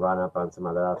to run up on some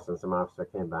other officer, and some officer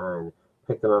came behind,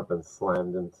 picked him up and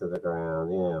slammed him to the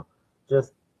ground,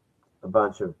 just a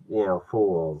bunch of,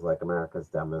 fools, like America's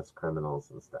dumbest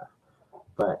criminals and stuff.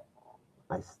 But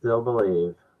I still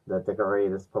believe that the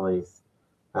greatest police,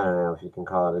 I don't know if you can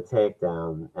call it a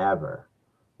takedown ever,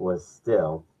 was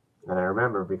still, and I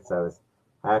remember because I was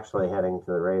actually heading to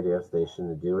the radio station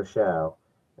to do a show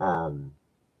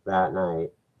that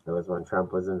night. It was when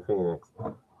Trump was in Phoenix,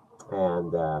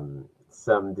 and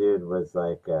some dude was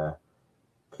like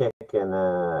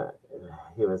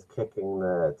he was kicking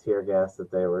the tear gas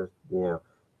that they were,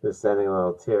 just sending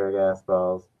little tear gas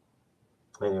balls,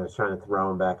 and he was trying to throw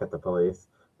them back at the police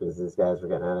because these guys were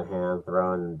getting out of hand,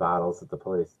 throwing bottles at the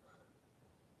police.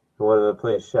 And one of the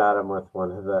police shot him with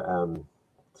one of the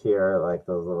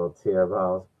those little tear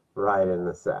balls, right in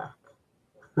the sack.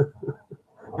 And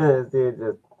this dude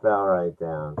just fell right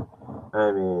down.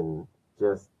 I mean,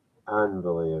 just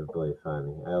unbelievably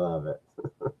funny. I love it.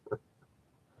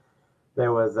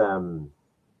 There was a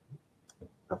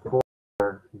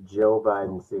former Joe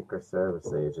Biden Secret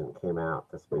Service agent came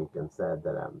out this week and said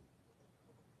that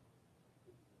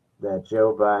that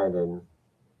Joe Biden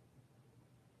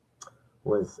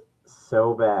was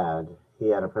so bad he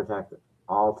had to protect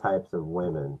all types of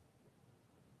women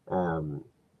from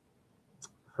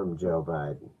Joe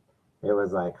Biden. It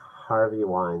was like Harvey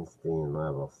Weinstein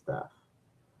level stuff.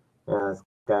 And this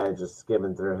guy just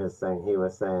skimming through his thing, he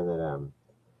was saying that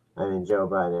Joe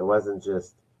Biden, it wasn't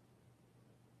just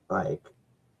like,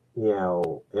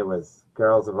 it was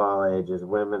girls of all ages,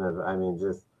 women of,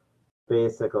 just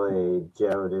basically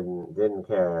Joe didn't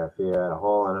care if you had a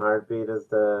hole in a heartbeat, as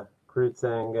the crude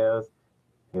saying goes.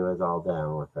 He was all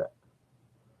down with it.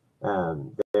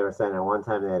 They were saying at one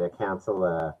time they had to cancel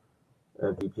a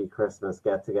VP Christmas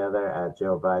get-together at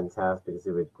Joe Biden's house because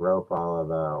he would grope all of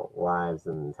the wives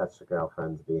and touch the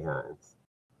girlfriends' behinds.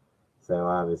 So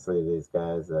obviously these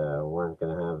guys weren't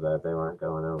going to have that. They weren't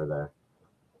going over there.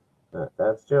 But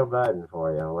that's Joe Biden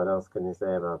for you. What else can you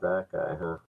say about that guy,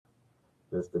 huh?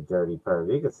 Just a dirty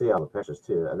perv. You can see all the pictures,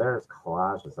 too. There's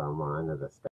collages online of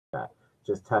this guy.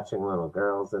 Just touching little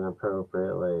girls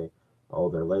inappropriately,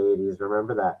 older ladies.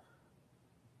 Remember that?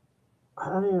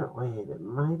 It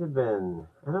might have been,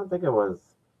 I don't think it was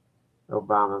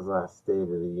Obama's last State of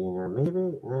the Union.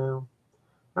 Maybe, no.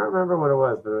 I don't remember what it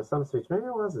was, but it was some speech. Maybe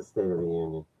it was a State of the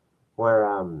Union where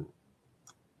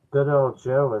good old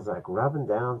Joe was like rubbing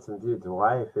down some dude's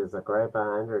wife. He was like right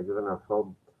behind her, giving her a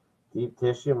full deep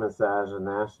tissue massage on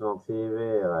national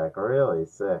TV. Like really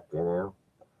sick,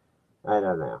 I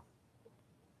don't know.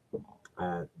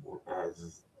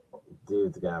 As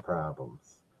dude's got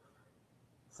problems.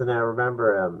 So now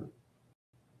remember,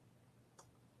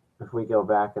 if we go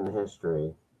back in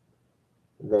history,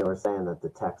 they were saying that the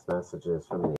text messages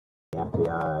from the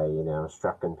FBI,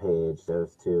 Strzok and Page,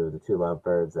 the two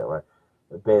lovebirds that were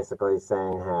basically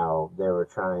saying how they were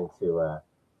trying to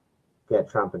get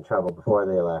Trump in trouble before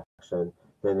the election.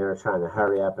 Then they were trying to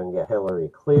hurry up and get Hillary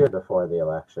cleared before the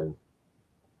election.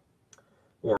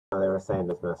 They were saying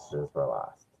those messages were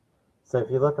lost. So if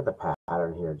you look at the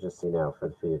pattern here, just so you know for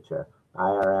the future,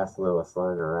 IRS Lois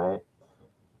Lerner, right?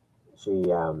 She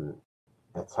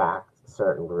attacked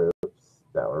certain groups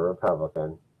that were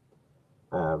Republican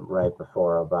right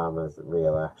before Obama's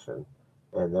reelection,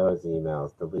 and those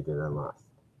emails deleted and lost.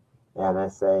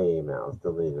 NSA emails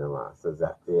deleted and lost. Those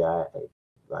FBI,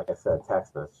 like I said,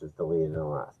 text messages deleted and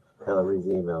lost. Hillary's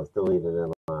emails deleted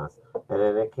and lost. And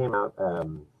then it came out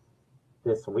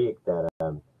this week that,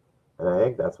 and I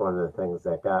think that's one of the things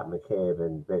that got McCabe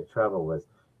in big trouble was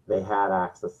they had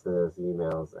access to those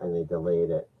emails and they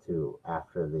delayed it to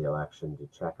after the election to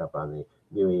check up on the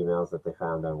new emails that they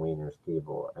found on Weiner's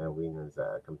keyboard and Weiner's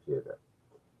computer.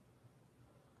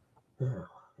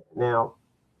 Now,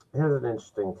 here's an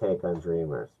interesting take on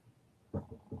dreamers.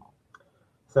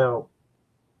 So,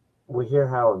 we hear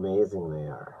how amazing they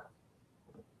are.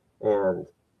 And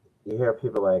you hear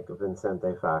people like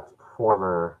Vicente Fox,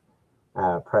 former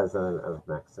president of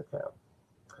Mexico,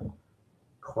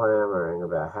 clamoring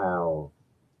about how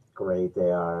great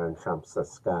they are and Trump's a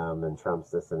scum and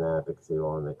Trump's this and that because he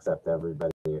won't accept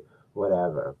everybody,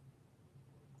 whatever.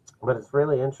 But it's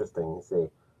really interesting, you see.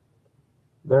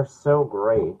 They're so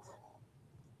great,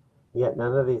 yet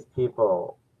none of these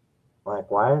people, like,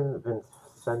 why didn't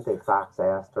Vicente Fox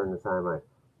ask during the time, like,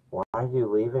 why are you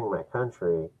leaving my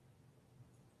country?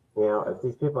 You know, if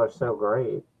these people are so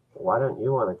great, why don't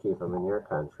you want to keep them in your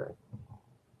country?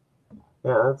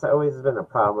 Yeah, that's always been a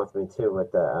problem with me, too,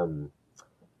 with the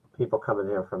people coming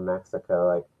here from Mexico.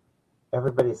 Like,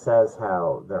 everybody says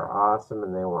how they're awesome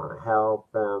and they want to help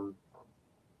them.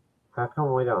 How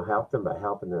come we don't help them by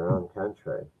helping their own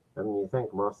country? I mean, you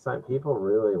think most time people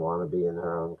really want to be in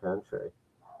their own country.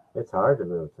 It's hard to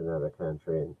move to another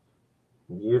country, and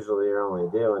usually you're only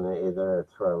doing it either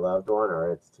it's for a loved one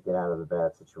or it's to get out of a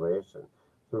bad situation.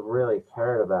 If we really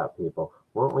cared about people,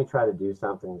 wouldn't we try to do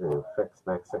something to fix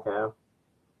Mexico?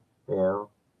 You know?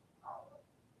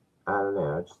 I don't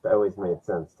know. It just always made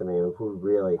sense to me. If we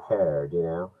really cared, you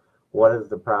know? What is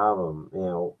the problem? You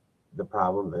know, the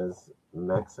problem is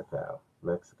Mexico.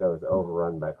 Mexico is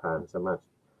overrun by crime so much,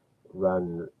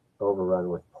 overrun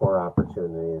with poor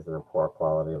opportunities and a poor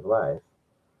quality of life.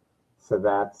 So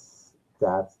that's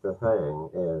the thing,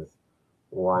 is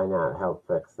why not help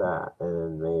fix that?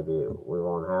 And maybe we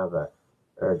won't have a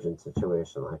urgent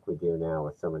situation like we do now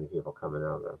with so many people coming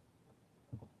over.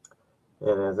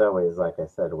 And as always, like I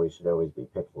said, we should always be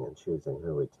picking and choosing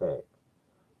who we take.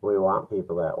 We want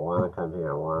people that want to come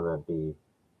here, want to be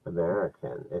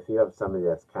American. If you have somebody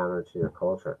that's counter to your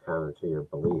culture, counter to your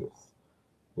beliefs,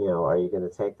 you know, are you going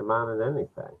to take them on in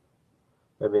anything?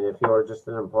 I mean, if you're just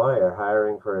an employer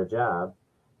hiring for a job,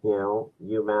 you know,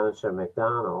 you manage a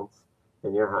McDonald's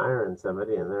and you're hiring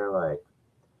somebody and they're like,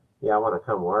 yeah, I want to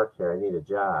come work here. I need a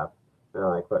job. And they're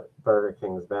like, but Burger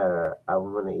King's better.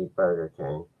 I'm going to eat Burger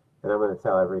King. And I'm going to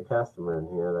tell every customer in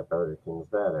here that Burger King's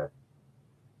better.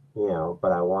 You know,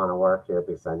 but I want to work here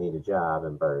because I need a job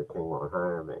and Burger King won't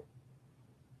hire me.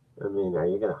 I mean, are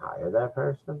you going to hire that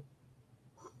person?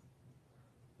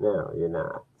 No, you're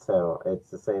not. So it's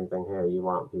the same thing here. You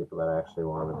want people that actually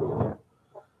want to be here.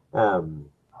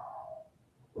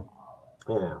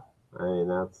 You know, I mean,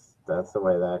 that's the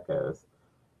way that goes.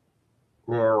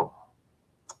 Now,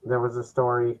 there was a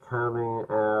story coming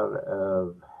out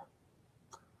of,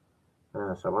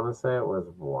 gosh, I want to say it was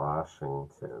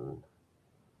Washington.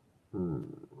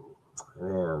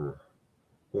 Man,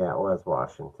 yeah, it was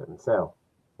Washington. So,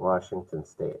 Washington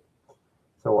State.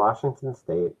 So, Washington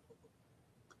State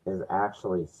is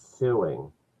actually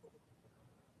suing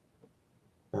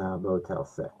Motel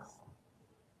 6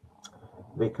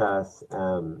 because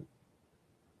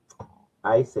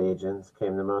ICE agents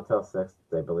came to Motel 6.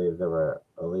 They believed there were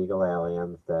illegal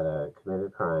aliens that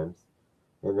committed crimes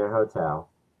in their hotel,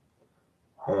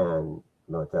 and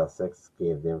Motel 6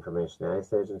 gave the information to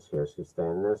ICE agents. Here's who's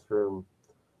staying in this room,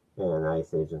 and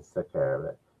ICE agents took care of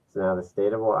it. So now the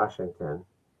state of Washington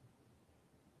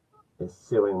is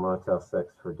suing Motel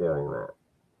 6 for doing that.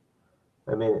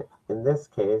 I mean, in this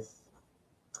case,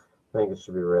 I think it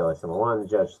should be really simple. One, the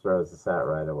judge throws this out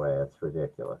right away. It's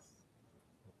ridiculous.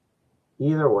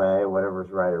 Either way,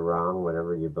 whatever's right or wrong,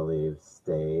 whatever you believe,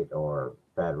 state or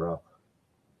federal,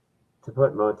 to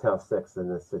put Motel 6 in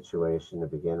this situation to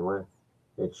begin with,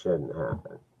 it shouldn't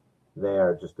happen. They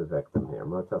are just a victim here.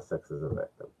 Motel 6 is a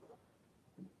victim.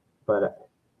 But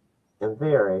in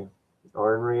theory,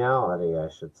 or in reality, I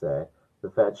should say,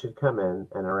 the Fed should come in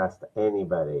and arrest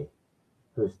anybody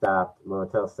who stopped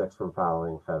Motel 6 from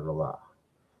following federal law.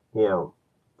 You know,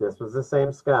 this was the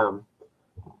same scum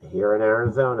here in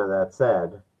Arizona that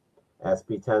said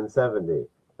SB 1070,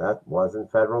 that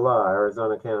wasn't federal law.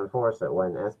 Arizona can't enforce it.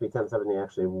 When SB 1070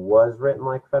 actually was written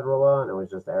like federal law, and it was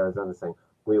just Arizona saying,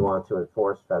 we want to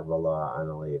enforce federal law on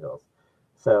illegals.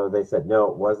 So they said,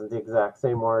 no, it wasn't the exact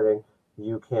same wording.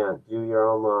 You can't do your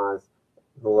own laws.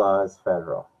 The law is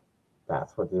federal.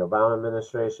 That's what the Obama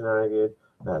administration argued.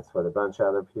 That's what a bunch of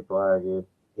other people argued,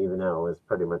 even though it was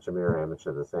pretty much a mirror image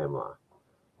of the same law.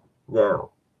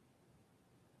 Now,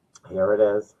 here it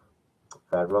is,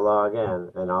 federal law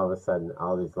again, and all of a sudden,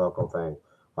 all these local things,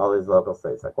 all these local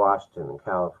states like Washington and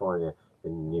California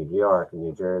and New York and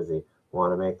New Jersey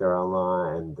want to make their own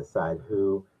law and decide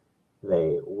who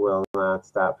they will not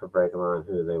stop for breaking law and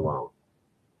who they won't.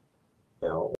 You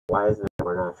know, why isn't it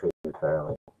we're not treated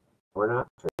fairly? We're not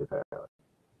treated fairly.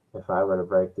 If I were to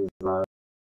break these laws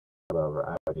over,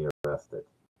 I would be arrested.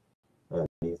 And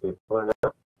these people are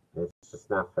not. It's just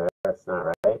not fair. It's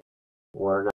not right.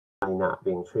 We're not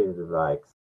being treated like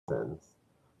citizens.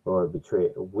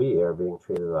 We are being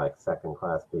treated like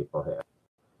second-class people here.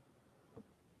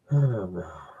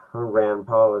 Rand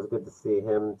Paul, was good to see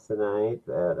him tonight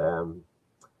at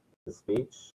the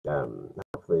speech.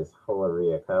 Hopefully he's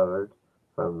fully recovered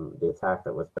from the attack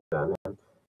that was put on him.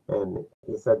 And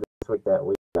he said this week that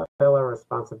we fulfill our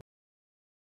responsibility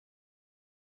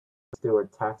to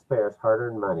steward taxpayers'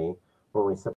 hard-earned money when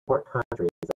we support countries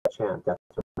that chant death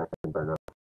to America and burn up.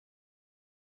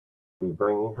 Be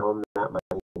bringing home that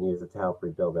money and use it to help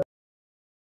rebuild it.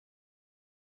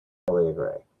 I fully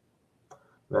agree.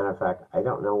 Matter of fact, I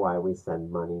don't know why we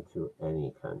send money to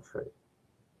any country.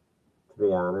 To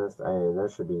be honest, I mean, there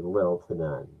should be little to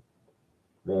none.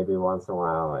 Maybe once in a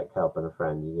while, like helping a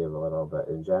friend, you give a little, but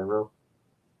in general,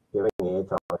 giving aid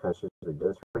to all the countries we do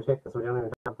is ridiculous. We don't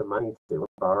even have the money to. We're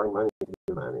borrowing money to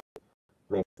do money.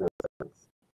 Makes no sense.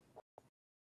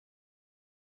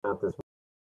 Not this.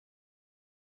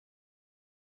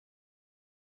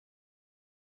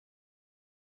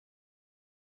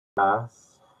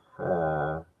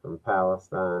 From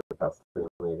Palestine, Palestinian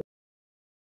leader,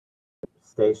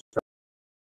 stay strong.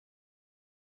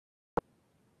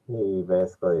 He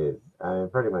basically, I mean,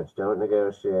 pretty much don't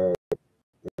negotiate.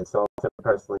 Insult him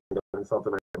personally, don't insult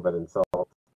America, but insult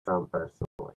Trump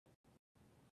personally.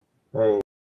 I mean,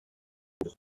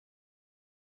 just,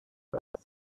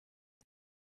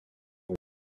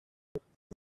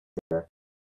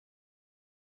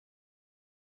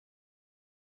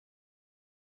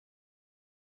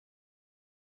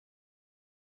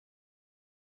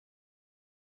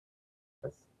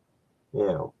 you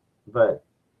know, but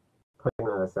putting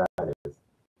that aside is,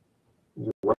 you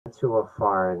went to a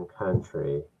foreign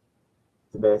country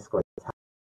to basically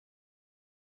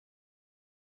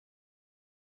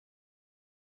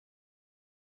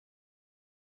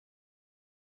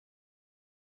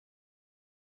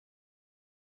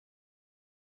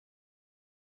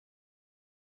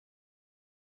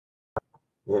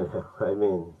I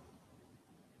mean,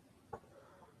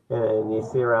 and you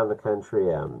see around the country,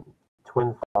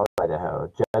 Twin Falls,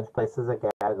 Idaho, judge places a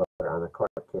gag order on a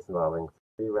court case involving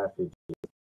 3 refugees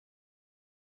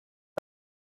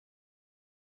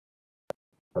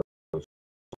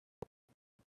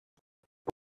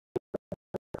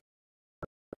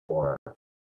for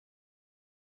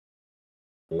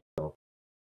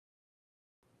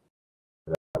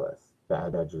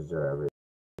bad judges are everywhere.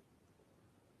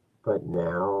 But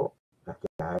now a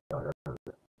gag order to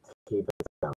keep it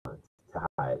silent, to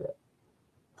hide it,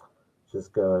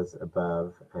 just goes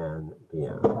above and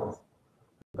beyond.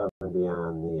 Above and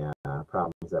beyond the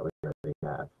problems that we already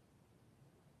have.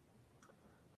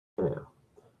 You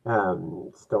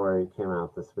know, story came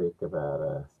out this week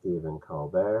about Stephen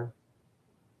Colbert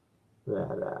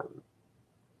that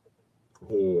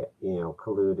he,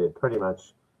 colluded, pretty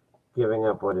much giving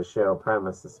up what his show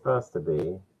premise is supposed to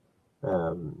be.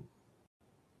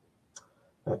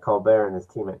 Colbert and his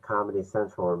team at Comedy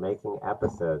Central were making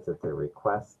episodes at the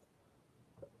request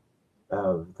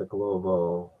of the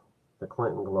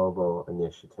Clinton Global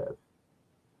Initiative,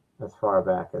 as far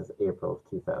back as April of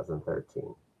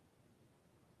 2013.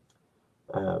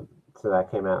 So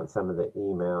that came out in some of the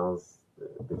emails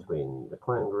between the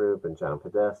Clinton group and John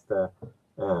Podesta.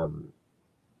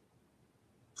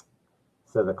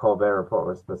 So the Colbert Report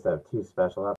was supposed to have 2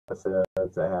 special episodes.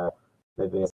 They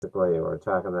basically were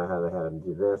talking about how they had him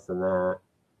do this and that.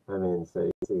 I mean, so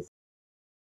you see,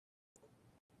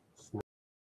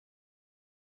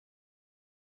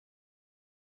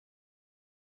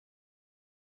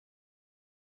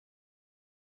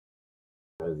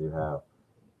 as you have,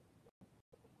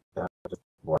 just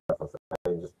worthless. I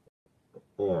mean, just,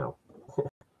 I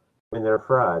mean, they're a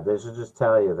fraud. They should just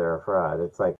tell you they're a fraud.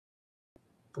 It's like,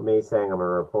 me saying I'm a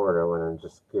reporter when I'm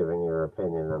just giving your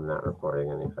opinion, I'm not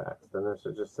reporting any facts. Then I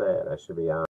should just say it. I should be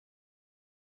honest.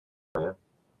 Yeah?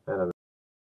 I don't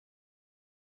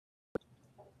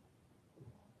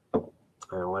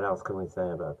know. What else can we say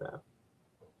about that?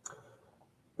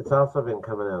 It's also been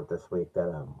coming out this week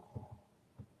that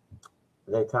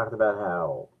they talked about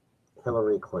how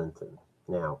Hillary Clinton,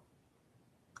 now,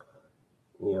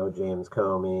 James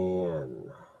Comey,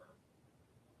 and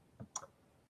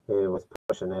he was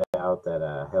pushing it out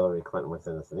that Hillary Clinton was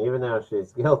innocent. Even though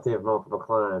she's guilty of multiple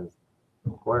crimes,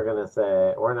 we're going to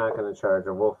say we're not going to charge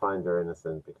her. We'll find her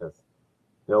innocent because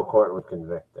no court would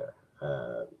convict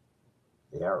her.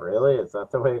 Yeah, really? Is that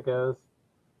the way it goes?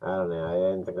 I don't know. I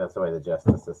didn't think that's the way the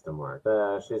justice system works.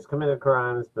 She's committed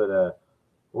crimes, but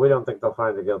we don't think they'll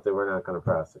find her guilty. We're not going to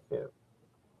prosecute.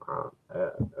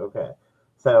 Okay.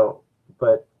 So,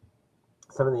 but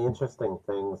some of the interesting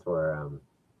things were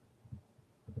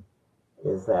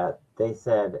is that they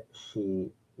said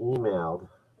she emailed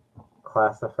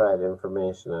classified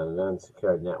information on an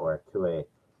unsecured network to a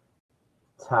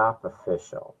top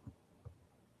official.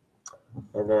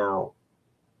 And now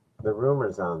the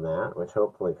rumors on that, which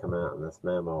hopefully come out in this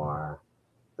memo, are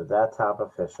that top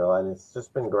official, and it's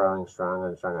just been growing stronger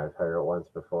and stronger. I've heard it once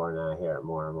before, now I hear it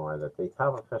more and more, that the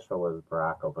top official was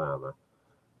Barack Obama,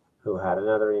 who had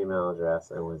another email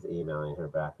address and was emailing her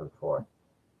back and forth.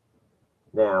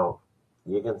 Now,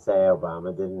 you can say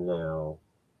Obama didn't know,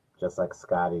 just like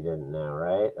Scotty didn't know,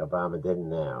 right? Obama didn't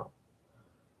know.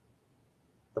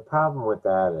 The problem with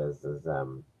that is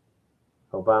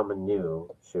Obama knew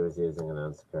she was using an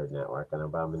unsecured network, and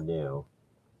Obama knew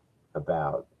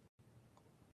about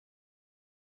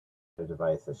the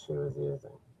devices she was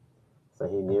using. So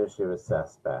he knew she was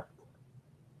suspect,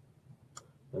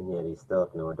 and yet he still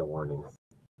ignored the warnings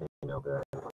and emailed her.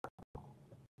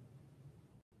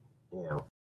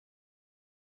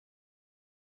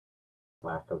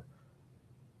 Lack of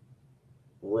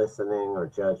listening or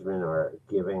judgment or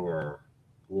giving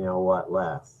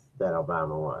less that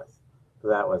Obama was. So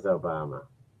that was Obama.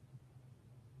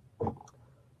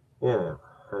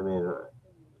 I mean,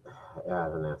 I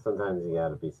don't know. Sometimes you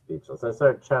gotta be speechless. I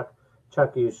saw Chuck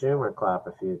U. Schumer clap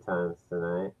a few times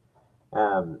tonight.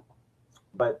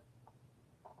 But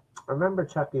I remember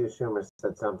Chuck U. Schumer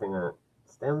said something that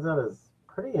stands out as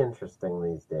pretty interesting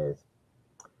these days.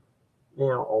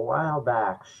 A while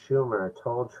back, Schumer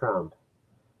told Trump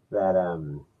that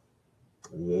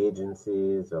the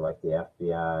agencies, or like the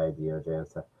FBI, DOJ, and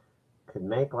stuff, could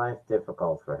make life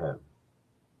difficult for him.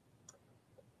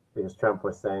 Because Trump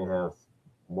was saying how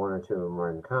one or two of them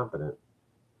were incompetent.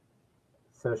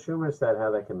 So Schumer said how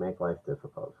they can make life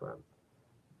difficult for him.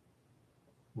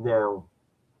 Now,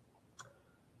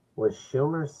 was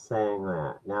Schumer saying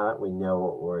that, now that we know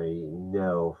what we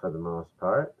know for the most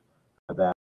part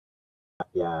about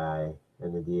the FBI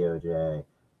and the DOJ,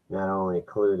 not only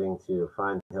colluding to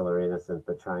find Hillary innocent,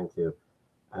 but trying to,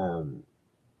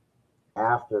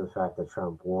 after the fact that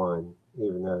Trump won,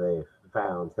 even though they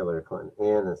found Hillary Clinton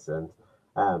innocent,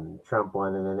 Trump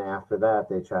won, and then after that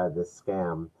they tried this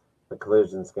scam, the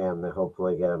collusion scam, to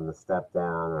hopefully get him to step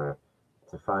down or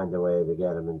to find a way to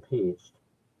get him impeached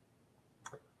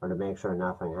or to make sure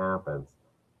nothing happens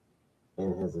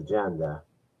in his agenda.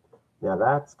 Now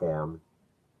that scam,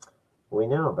 we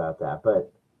know about that,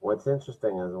 but what's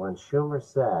interesting is when Schumer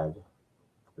said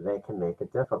they can make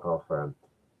it difficult for him,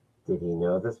 did he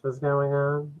know this was going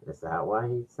on? Is that why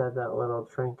he said that little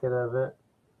trinket of it?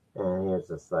 And he was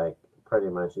just like, pretty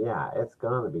much, yeah, it's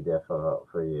going to be difficult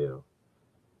for you.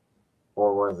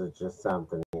 Or was it just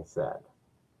something he said?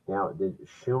 Now, what did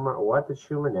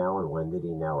Schumer know, and when did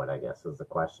he know it, I guess, is the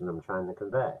question I'm trying to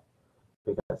convey.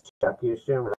 Because Chuck U.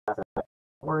 Schumer, that's a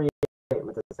worrying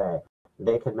statement to say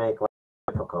they could make life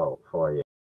difficult for you.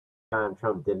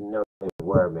 Trump didn't know they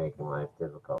were making life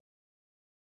difficult.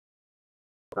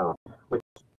 So, which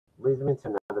leads me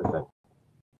to another thing.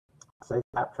 So they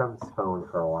tapped Trump's phone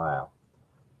for a while.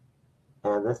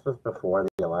 And this was before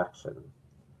the election.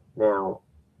 Now,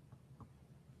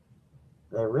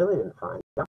 they really didn't find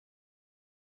out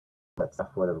that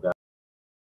stuff would have got.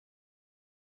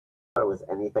 It was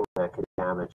anything that could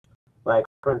damage. Like,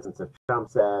 for instance, if Trump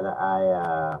said,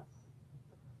 I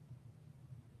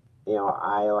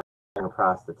like a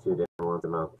prostitute once a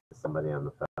month to somebody on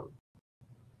the phone.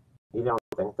 You don't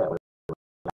think that would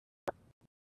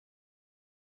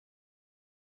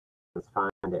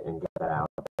find it and get that out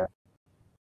there?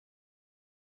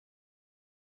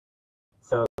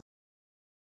 So,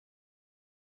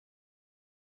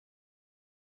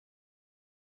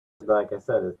 like I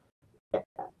said,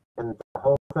 and the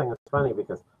whole thing is funny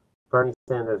because Bernie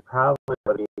Sanders probably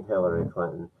would beat Hillary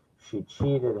Clinton. She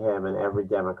cheated him and every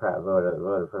Democrat voter that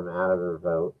voted for him out of her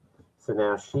vote. So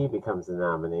now she becomes the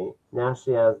nominee. Now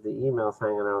she has the emails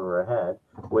hanging over her head,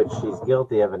 which she's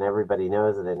guilty of, and everybody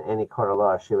knows it. In any court of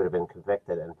law, she would have been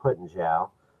convicted and put in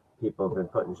jail. People have been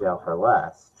put in jail for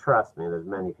less. Trust me, there's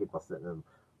many people sitting in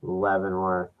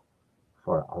Leavenworth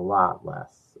for a lot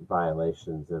less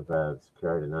violations of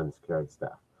secured and unsecured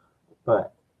stuff.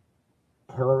 But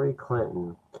Hillary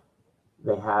Clinton,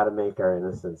 they had to make her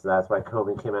innocent. So that's why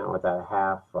Comey came out with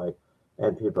that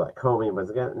and people like Comey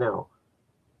was again. No,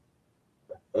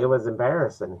 it was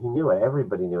embarrassing. He knew it.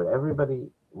 Everybody knew it. Everybody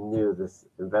knew this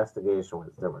investigation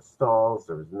was. There were stalls.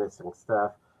 There was missing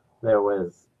stuff. There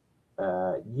was,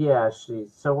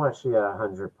 so what? She had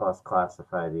 100+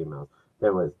 classified emails.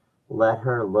 There was, let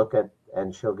her look at,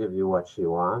 and she'll give you what she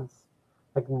wants.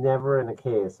 Like, never in a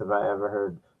case have I ever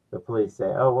heard the police say,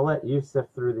 oh, we'll let you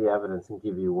sift through the evidence and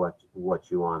give you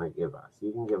what you want to give us.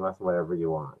 You can give us whatever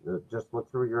you want. Just look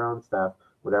through your own stuff.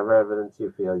 Whatever evidence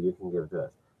you feel you can give to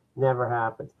us. Never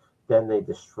happens. Then they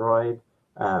destroyed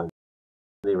the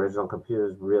original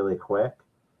computers really quick.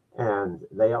 And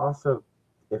they also,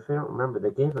 if you don't remember,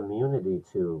 they gave immunity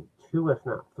to 2, if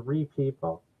not 3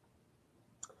 people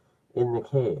in the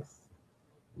case.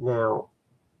 Now,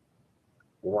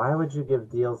 why would you give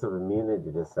deals of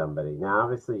immunity to somebody? Now,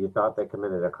 obviously, you thought they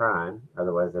committed a crime.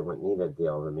 Otherwise, they wouldn't need a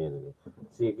deal of immunity.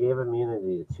 So you gave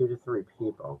immunity to 2 to 3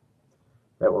 people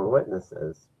that were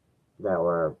witnesses, that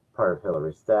were part of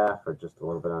Hillary's staff or just a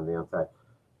little bit on the outside.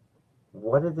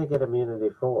 What did they get immunity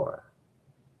for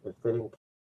if they didn't get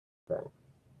anything?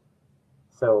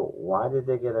 So why did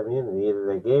they get immunity? Either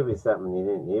they gave you something and you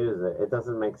didn't use it. It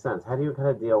doesn't make sense. How do you kind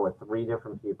of deal with 3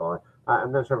 different people?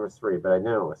 I'm not sure if it was 3, but I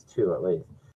know it was 2 at least.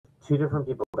 2 different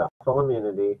people got full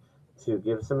immunity to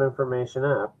give some information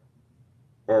up,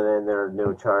 and then there are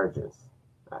no charges.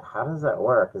 How does that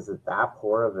work? Is it that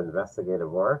poor of investigative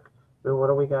work? I mean, what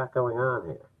do we got going on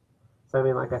here? So, I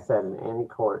mean, like I said, in any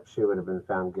court, she would have been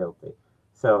found guilty.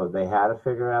 So they had to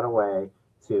figure out a way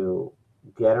to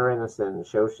get her innocent and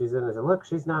show she's innocent. Look,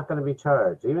 she's not going to be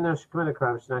charged. Even though she committed a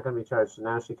crime, she's not going to be charged. So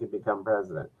now she could become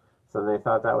president. So they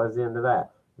thought that was the end of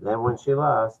that. Then when she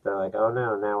lost, they're like, oh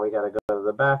no, now we got to go to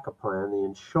the backup plan. The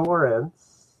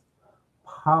insurance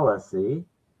policy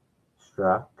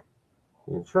struck.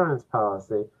 The insurance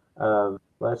policy of,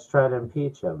 let's try to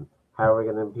impeach him. How are we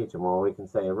going to impeach him? Well, we can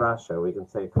say Russia. We can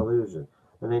say collusion.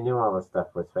 And they knew all this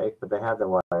stuff was fake, but they had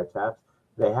the wiretaps.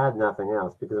 They had nothing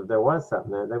else, because if there was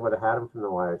something there, they would have had him from the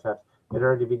wiretaps. It'd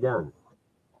already be done.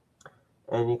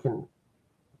 And you can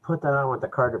put that on with the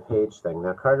Carter Page thing.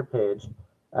 Now, Carter Page,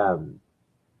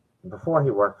 before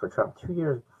he worked for Trump, 2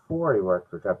 years before he worked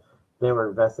for Trump, they were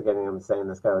investigating him, saying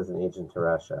this guy was an agent to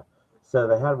Russia. So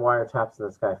they had wiretaps on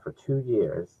this guy for 2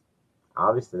 years.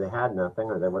 Obviously, they had nothing,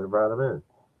 or they would have brought him in.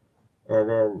 And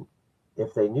then,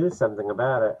 if they knew something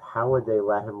about it, how would they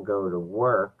let him go to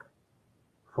work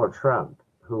for Trump,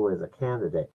 who was a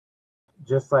candidate?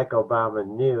 Just like Obama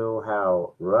knew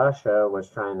how Russia was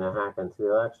trying to hack into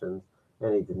the elections,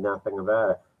 and he did nothing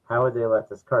about it. How would they let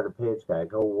this Carter Page guy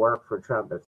go work for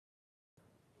Trump if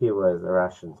he was a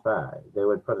Russian spy? They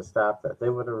would put a stop to that. They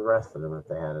would have arrested him if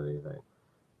they had anything.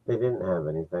 They didn't have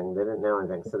anything. They didn't know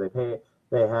anything. So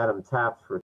they had him tapped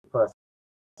for plus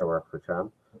to work for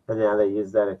Trump. And now they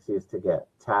use that excuse to get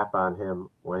tap on him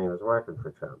when he was working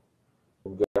for Trump.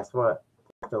 And guess what?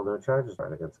 Still no charges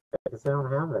brought against him because they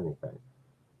don't have anything.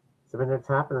 So I mean, they're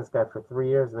tapping this guy for 3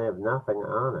 years and they have nothing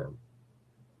on him.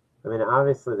 I mean,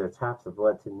 obviously their taps have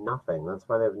led to nothing. That's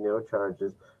why they have no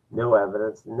charges, no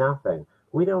evidence, nothing.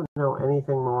 We don't know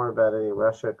anything more about any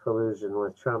Russia collusion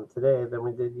with Trump today than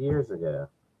we did years ago.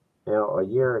 You know, a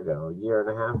year ago, a year and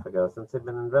a half ago, since they've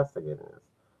been investigating this.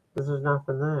 Because there's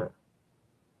nothing there.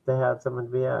 They had someone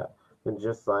to be out. And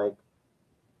just like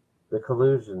the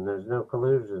collusion, there's no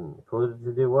collusion. Colluded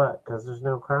to do what? Because there's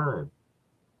no crime.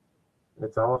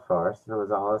 It's all a farce, and it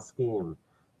was all a scheme.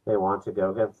 They want to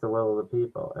go against the will of the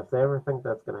people. If they ever think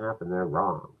that's going to happen, they're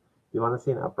wrong. If you want to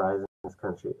see an uprising in this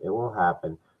country, it will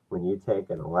happen when you take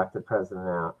an elected president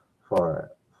out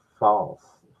for false,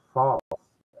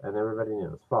 and everybody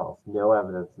knows false, no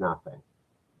evidence, nothing.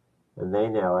 And they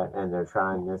know it, and they're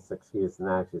trying this excuse and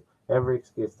that excuse. Every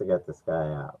excuse to get this guy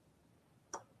out.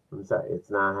 I'm sorry, it's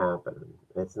not happening.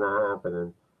 It's not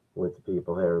happening with the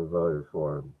people here who voted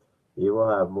for him. You will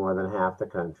have more than half the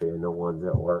country, and the ones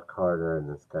that work harder in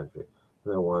this country,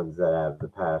 the ones that have the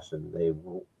passion. They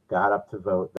got up to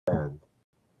vote then,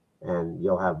 and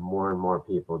you'll have more and more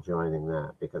people joining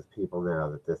that because people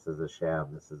know that this is a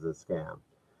sham, this is a scam.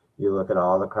 You look at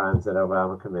all the crimes that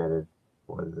Obama committed,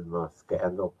 one of the most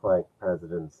scandal-plagued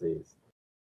presidencies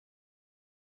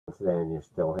today, and you're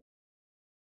still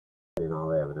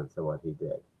evidence of what he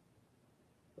did.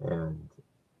 And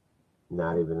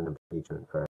not even an impeachment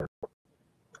for him.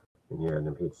 And you're going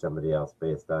to impeach somebody else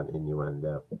based on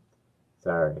innuendo.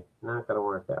 Sorry, not going to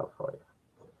work out for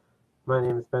you. My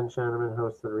name is Ben Shoneman,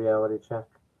 host of the Reality Check.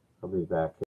 I'll be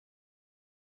back here.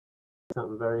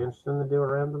 Something very interesting to do, a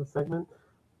random segment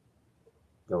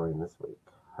during this week.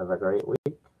 Have a great week.